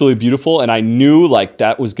that's absolutely beautiful. And I knew like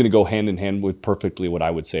that was going to go hand in hand with perfectly what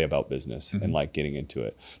I would say about business and like getting into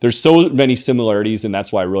it. There's so many similarities. And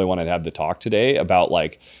that's why I really wanted to have the talk today about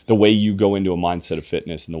like the way you go into a mindset of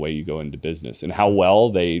fitness and the way you go into business and how well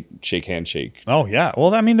they handshake. Oh yeah.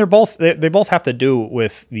 Well, I mean, they both have to do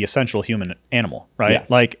with the essential human animal, right? Yeah.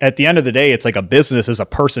 Like at the end of the day, it's like a business is a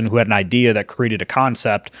person who had an idea that created a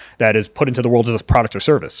concept that is put into the world as a product or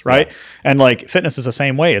service, right? Yeah. And like fitness is the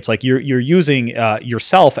same way. It's like you're using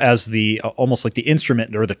yourself as the almost like the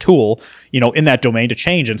instrument or the tool, you know, in that domain to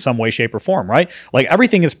change in some way, shape, or form, right? Like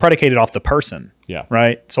everything is predicated off the person. Yeah.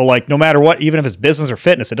 Right. So like no matter what, even if it's business or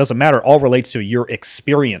fitness, it doesn't matter. It all relates to your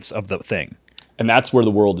experience of the thing. And that's where the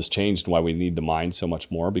world has changed and why we need the mind so much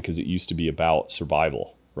more, because it used to be about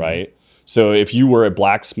survival, right? Mm-hmm. So if you were a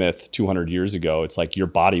blacksmith 200 years ago, it's like your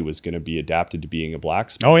body was going to be adapted to being a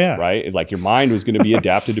blacksmith. Oh, yeah. Right? Like your mind was going to be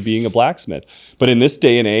adapted to being a blacksmith. But in this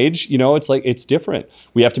day and age, you know, it's like it's different.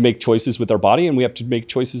 We have to make choices with our body and we have to make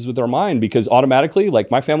choices with our mind, because automatically,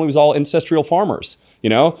 like my family was all ancestral farmers. You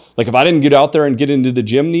know, like if I didn't get out there and get into the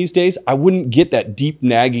gym these days, I wouldn't get that deep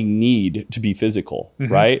nagging need to be physical,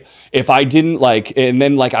 right? If I didn't like, and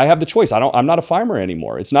then like I have the choice. I'm not a farmer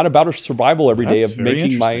anymore. It's not about a survival every day of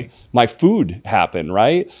making my food happen,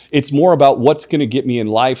 right? It's more about what's going to get me in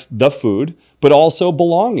life, the food, but also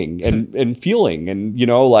belonging and feeling and, you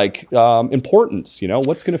know, like importance, you know,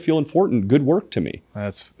 what's going to feel important, good work to me.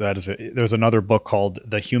 That is it. There's another book called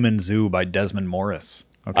The Human Zoo by Desmond Morris.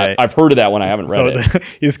 Okay. I've heard of that one. I haven't read it.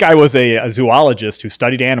 This guy was a zoologist who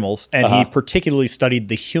studied animals, and he particularly studied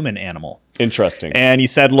the human animal. Interesting. And he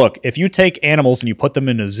said, look, if you take animals and you put them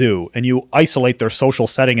in a zoo and you isolate their social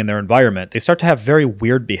setting and their environment, they start to have very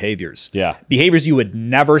weird behaviors. Yeah. Behaviors you would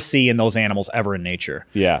never see in those animals ever in nature.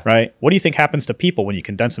 Yeah. Right? What do you think happens to people when you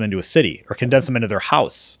condense them into a city or condense them into their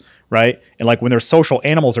house? Right? And like when they're social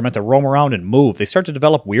animals are meant to roam around and move, they start to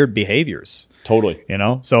develop weird behaviors. Totally. You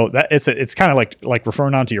know? So that it's kind of like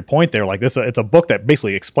referring on to your point there, like this, it's a book that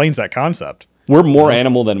basically explains that concept. We're more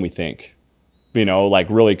animal than we think. You know, like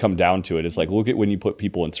really come down to it. It's like, look at when you put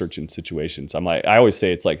people in certain situations. I always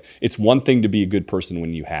say it's like, it's one thing to be a good person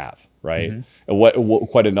when you have, right? And what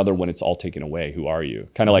quite another when it's all taken away. Who are you?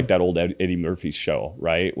 Kind of like that old Eddie Murphy show,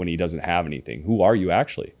 right? When he doesn't have anything. Who are you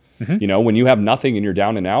actually? You know, when you have nothing and you're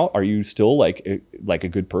down and out, are you still like a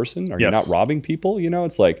good person? Are you not robbing people? You know,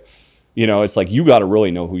 it's like you got to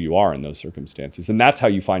really know who you are in those circumstances. And that's how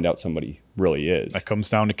you find out somebody really is. That comes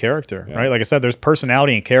down to character, right? Like I said, there's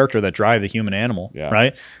personality and character that drive the human animal,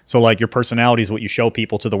 right? So like your personality is what you show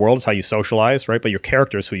people to the world. It's how you socialize, right? But your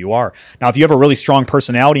character is who you are. Now, if you have a really strong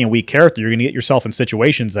personality and weak character, you're going to get yourself in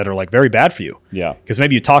situations that are like very bad for you. Yeah. Because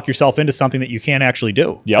maybe you talk yourself into something that you can't actually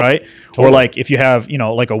do, right? Totally. Or like if you have, you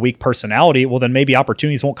know, like a weak personality, well, then maybe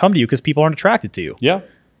opportunities won't come to you because people aren't attracted to you. Yeah.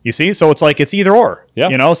 You see? So it's like, it's either or, Yeah.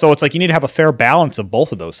 you know? So it's like, you need to have a fair balance of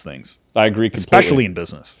both of those things. I agree completely. Especially in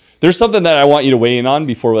business. There's something that I want you to weigh in on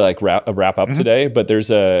before we like wrap up today. But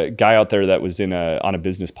there's a guy out there that was on a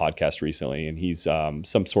business podcast recently, and he's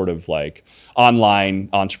some sort of like online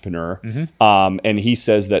entrepreneur. And he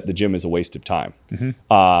says that the gym is a waste of time. And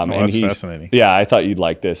that's fascinating. Yeah, I thought you'd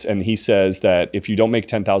like this. And he says that if you don't make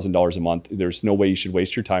 $10,000 a month, there's no way you should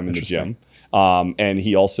waste your time in the gym. And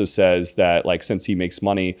he also says that like, since he makes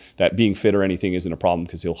money, that being fit or anything isn't a problem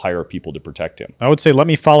because he'll hire people to protect him. I would say, let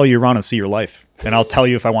me follow you around and see your life, and I'll tell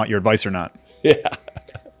you if I want your advice or not. Yeah.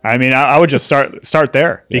 I mean, I would just start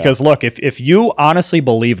there, because look, if you honestly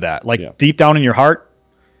believe that, like deep down in your heart,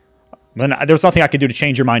 then there's nothing I could do to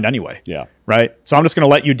change your mind anyway. Yeah. Right. So I'm just going to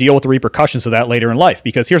let you deal with the repercussions of that later in life,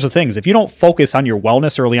 because here's the thing is, if you don't focus on your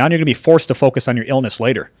wellness early on, you're going to be forced to focus on your illness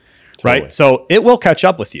later. Totally. Right. So it will catch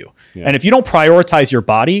up with you. Yeah. And if you don't prioritize your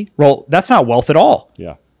body, well, that's not wealth at all.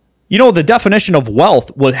 Yeah. You know, the definition of wealth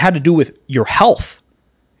had to do with your health.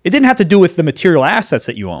 It didn't have to do with the material assets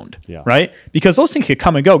that you owned. Yeah. Right. Because those things could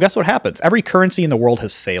come and go. Guess what happens? Every currency in the world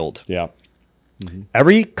has failed. Yeah.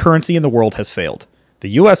 Every currency in the world has failed. The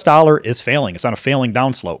US dollar is failing. It's on a failing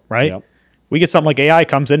downslope. Right. Yep. We get something like AI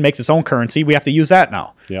comes in, makes its own currency. We have to use that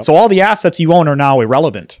now. Yep. So all the assets you own are now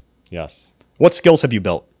irrelevant. Yes. What skills have you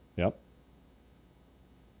built?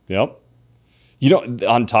 Yep. You know,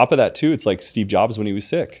 on top of that too, it's like Steve Jobs when he was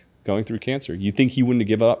sick, going through cancer. You think he wouldn't have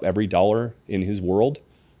given up every dollar in his world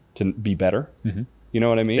to be better? You know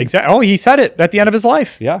what I mean? Exactly. Oh, he said it at the end of his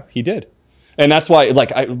life. Yeah, he did. And that's why,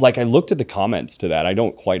 I looked at the comments to that. I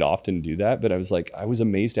don't quite often do that, but I was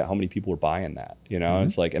amazed at how many people were buying that. You know,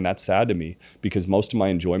 it's like, and that's sad to me, because most of my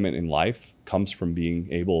enjoyment in life comes from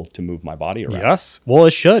being able to move my body around. Yes. Well,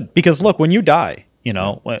 it should, because look, when you die, you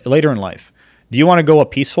know, later in life, do you want to go a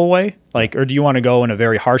peaceful way, or do you want to go in a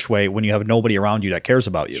very harsh way when you have nobody around you that cares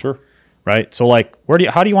about you? Sure. Right. So like,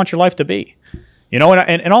 how do you want your life to be? You know,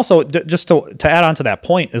 and also just to add on to that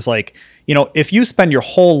point is like, you know, if you spend your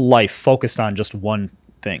whole life focused on just one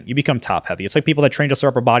thing, you become top heavy. It's like people that train just their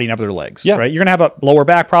upper body and never their legs. Yeah. Right. You're going to have lower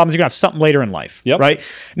back problems. You're going to have something later in life. Yep. Right.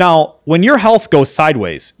 Now, when your health goes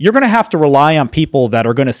sideways, you're going to have to rely on people that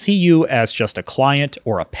are going to see you as just a client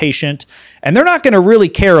or a patient, and they're not going to really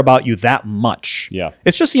care about you that much. Yeah.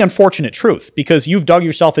 It's just the unfortunate truth, because you've dug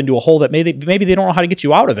yourself into a hole that maybe they don't know how to get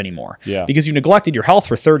you out of anymore. Yeah. Because you neglected your health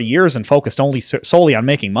for 30 years and focused solely on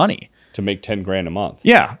making money. To make 10 grand a month.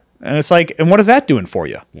 Yeah. And it's like, and what is that doing for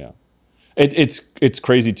you? Yeah. It's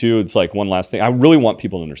crazy too. It's like one last thing. I really want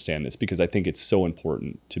people to understand this, because I think it's so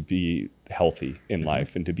important to be healthy in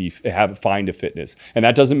life and to find a fitness. And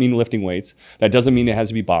that doesn't mean lifting weights. That doesn't mean it has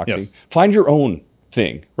to be boxing. Yes. Find your own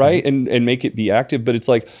thing, right? And make it be active. But it's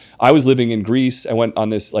like, I was living in Greece. I went on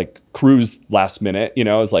this like cruise last minute, you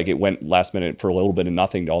know, it was like, it went last minute for a little bit of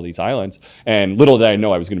nothing to all these islands. And little did I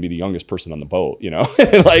know I was going to be the youngest person on the boat, you know,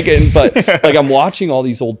 but I'm watching all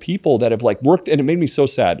these old people that have like worked, and it made me so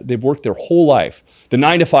sad. They've worked their whole life, the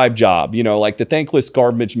 9-to-5 job, you know, like the thankless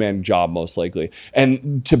garbage man job, most likely.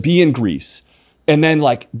 And to be in Greece, and then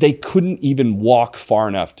like, they couldn't even walk far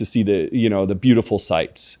enough to see the beautiful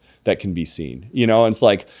sights that can be seen, you know. And it's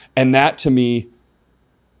like, and that to me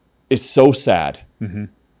is so sad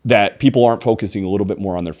that people aren't focusing a little bit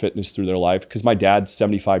more on their fitness through their life. Because my dad's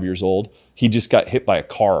 75 years old. He just got hit by a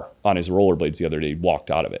car on his rollerblades the other day. He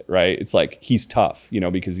walked out of it, right? It's like, he's tough, you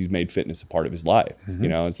know, because he's made fitness a part of his life, you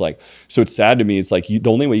know. It's like, so it's sad to me. It's like,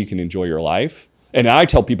 the only way you can enjoy your life, and I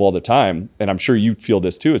tell people all the time, and I'm sure you feel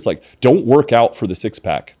this too, it's like, don't work out for the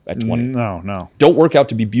 6-pack at 20. No. Don't work out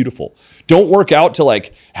to be beautiful. Don't work out to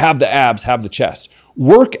like have the abs, have the chest.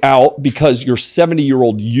 Work out because your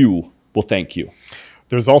 70-year-old you will thank you.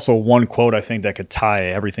 There's also one quote I think that could tie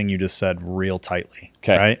everything you just said real tightly.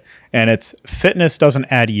 Okay. Right. And it's, fitness doesn't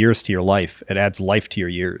add years to your life. It adds life to your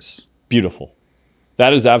years. Beautiful.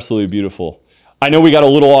 That is absolutely beautiful. I know we got a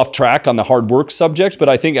little off track on the hard work subject, but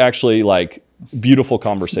I think actually like beautiful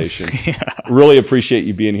conversation. Really appreciate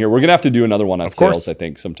you being here. We're going to have to do another one on sales, I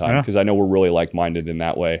think, sometime, because I know we're really like-minded in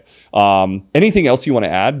that way. Anything else you want to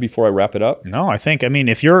add before I wrap it up? No, I mean,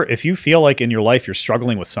 if you feel like in your life you're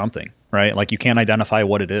struggling with something, right? Like you can't identify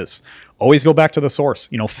what it is, always go back to the source.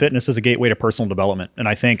 You know, fitness is a gateway to personal development. And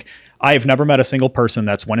I think I've never met a single person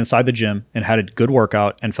that's went inside the gym and had a good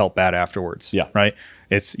workout and felt bad afterwards. Yeah. Right.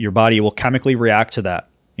 It's your body will chemically react to that.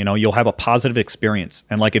 You know, you'll have a positive experience.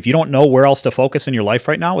 And like, if you don't know where else to focus in your life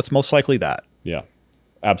right now, it's most likely that. Yeah,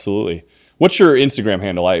 absolutely. What's your Instagram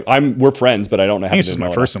handle? We're friends, but I don't know how I think to it's just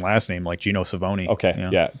my first and last name, like Gino Savoni. Okay,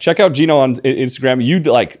 yeah. Check out Gino on Instagram.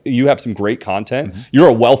 You have some great content. You're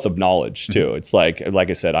a wealth of knowledge too. It's like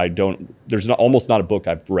I said, there's almost not a book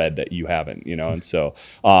I've read that you haven't, and so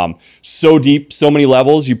so deep, so many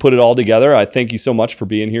levels. You put it all together. I thank you so much for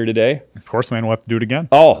being here today. Of course, man. We'll have to do it again.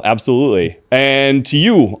 Oh, absolutely. And to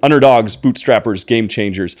you, underdogs, bootstrappers, game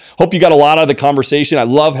changers. Hope you got a lot out of the conversation. I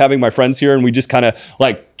love having my friends here, and we just kind of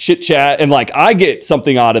like chit chat, and like I get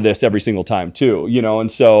something out of this every single time too,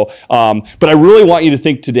 and so but I really want you to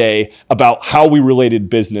think today about how we related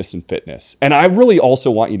business and fitness. And I really also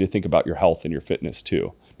want you to think about your health and your fitness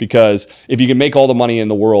too, because if you can make all the money in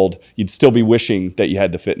the world, you'd still be wishing that you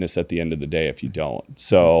had the fitness at the end of the day if you don't.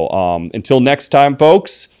 So until next time,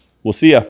 folks, we'll see ya.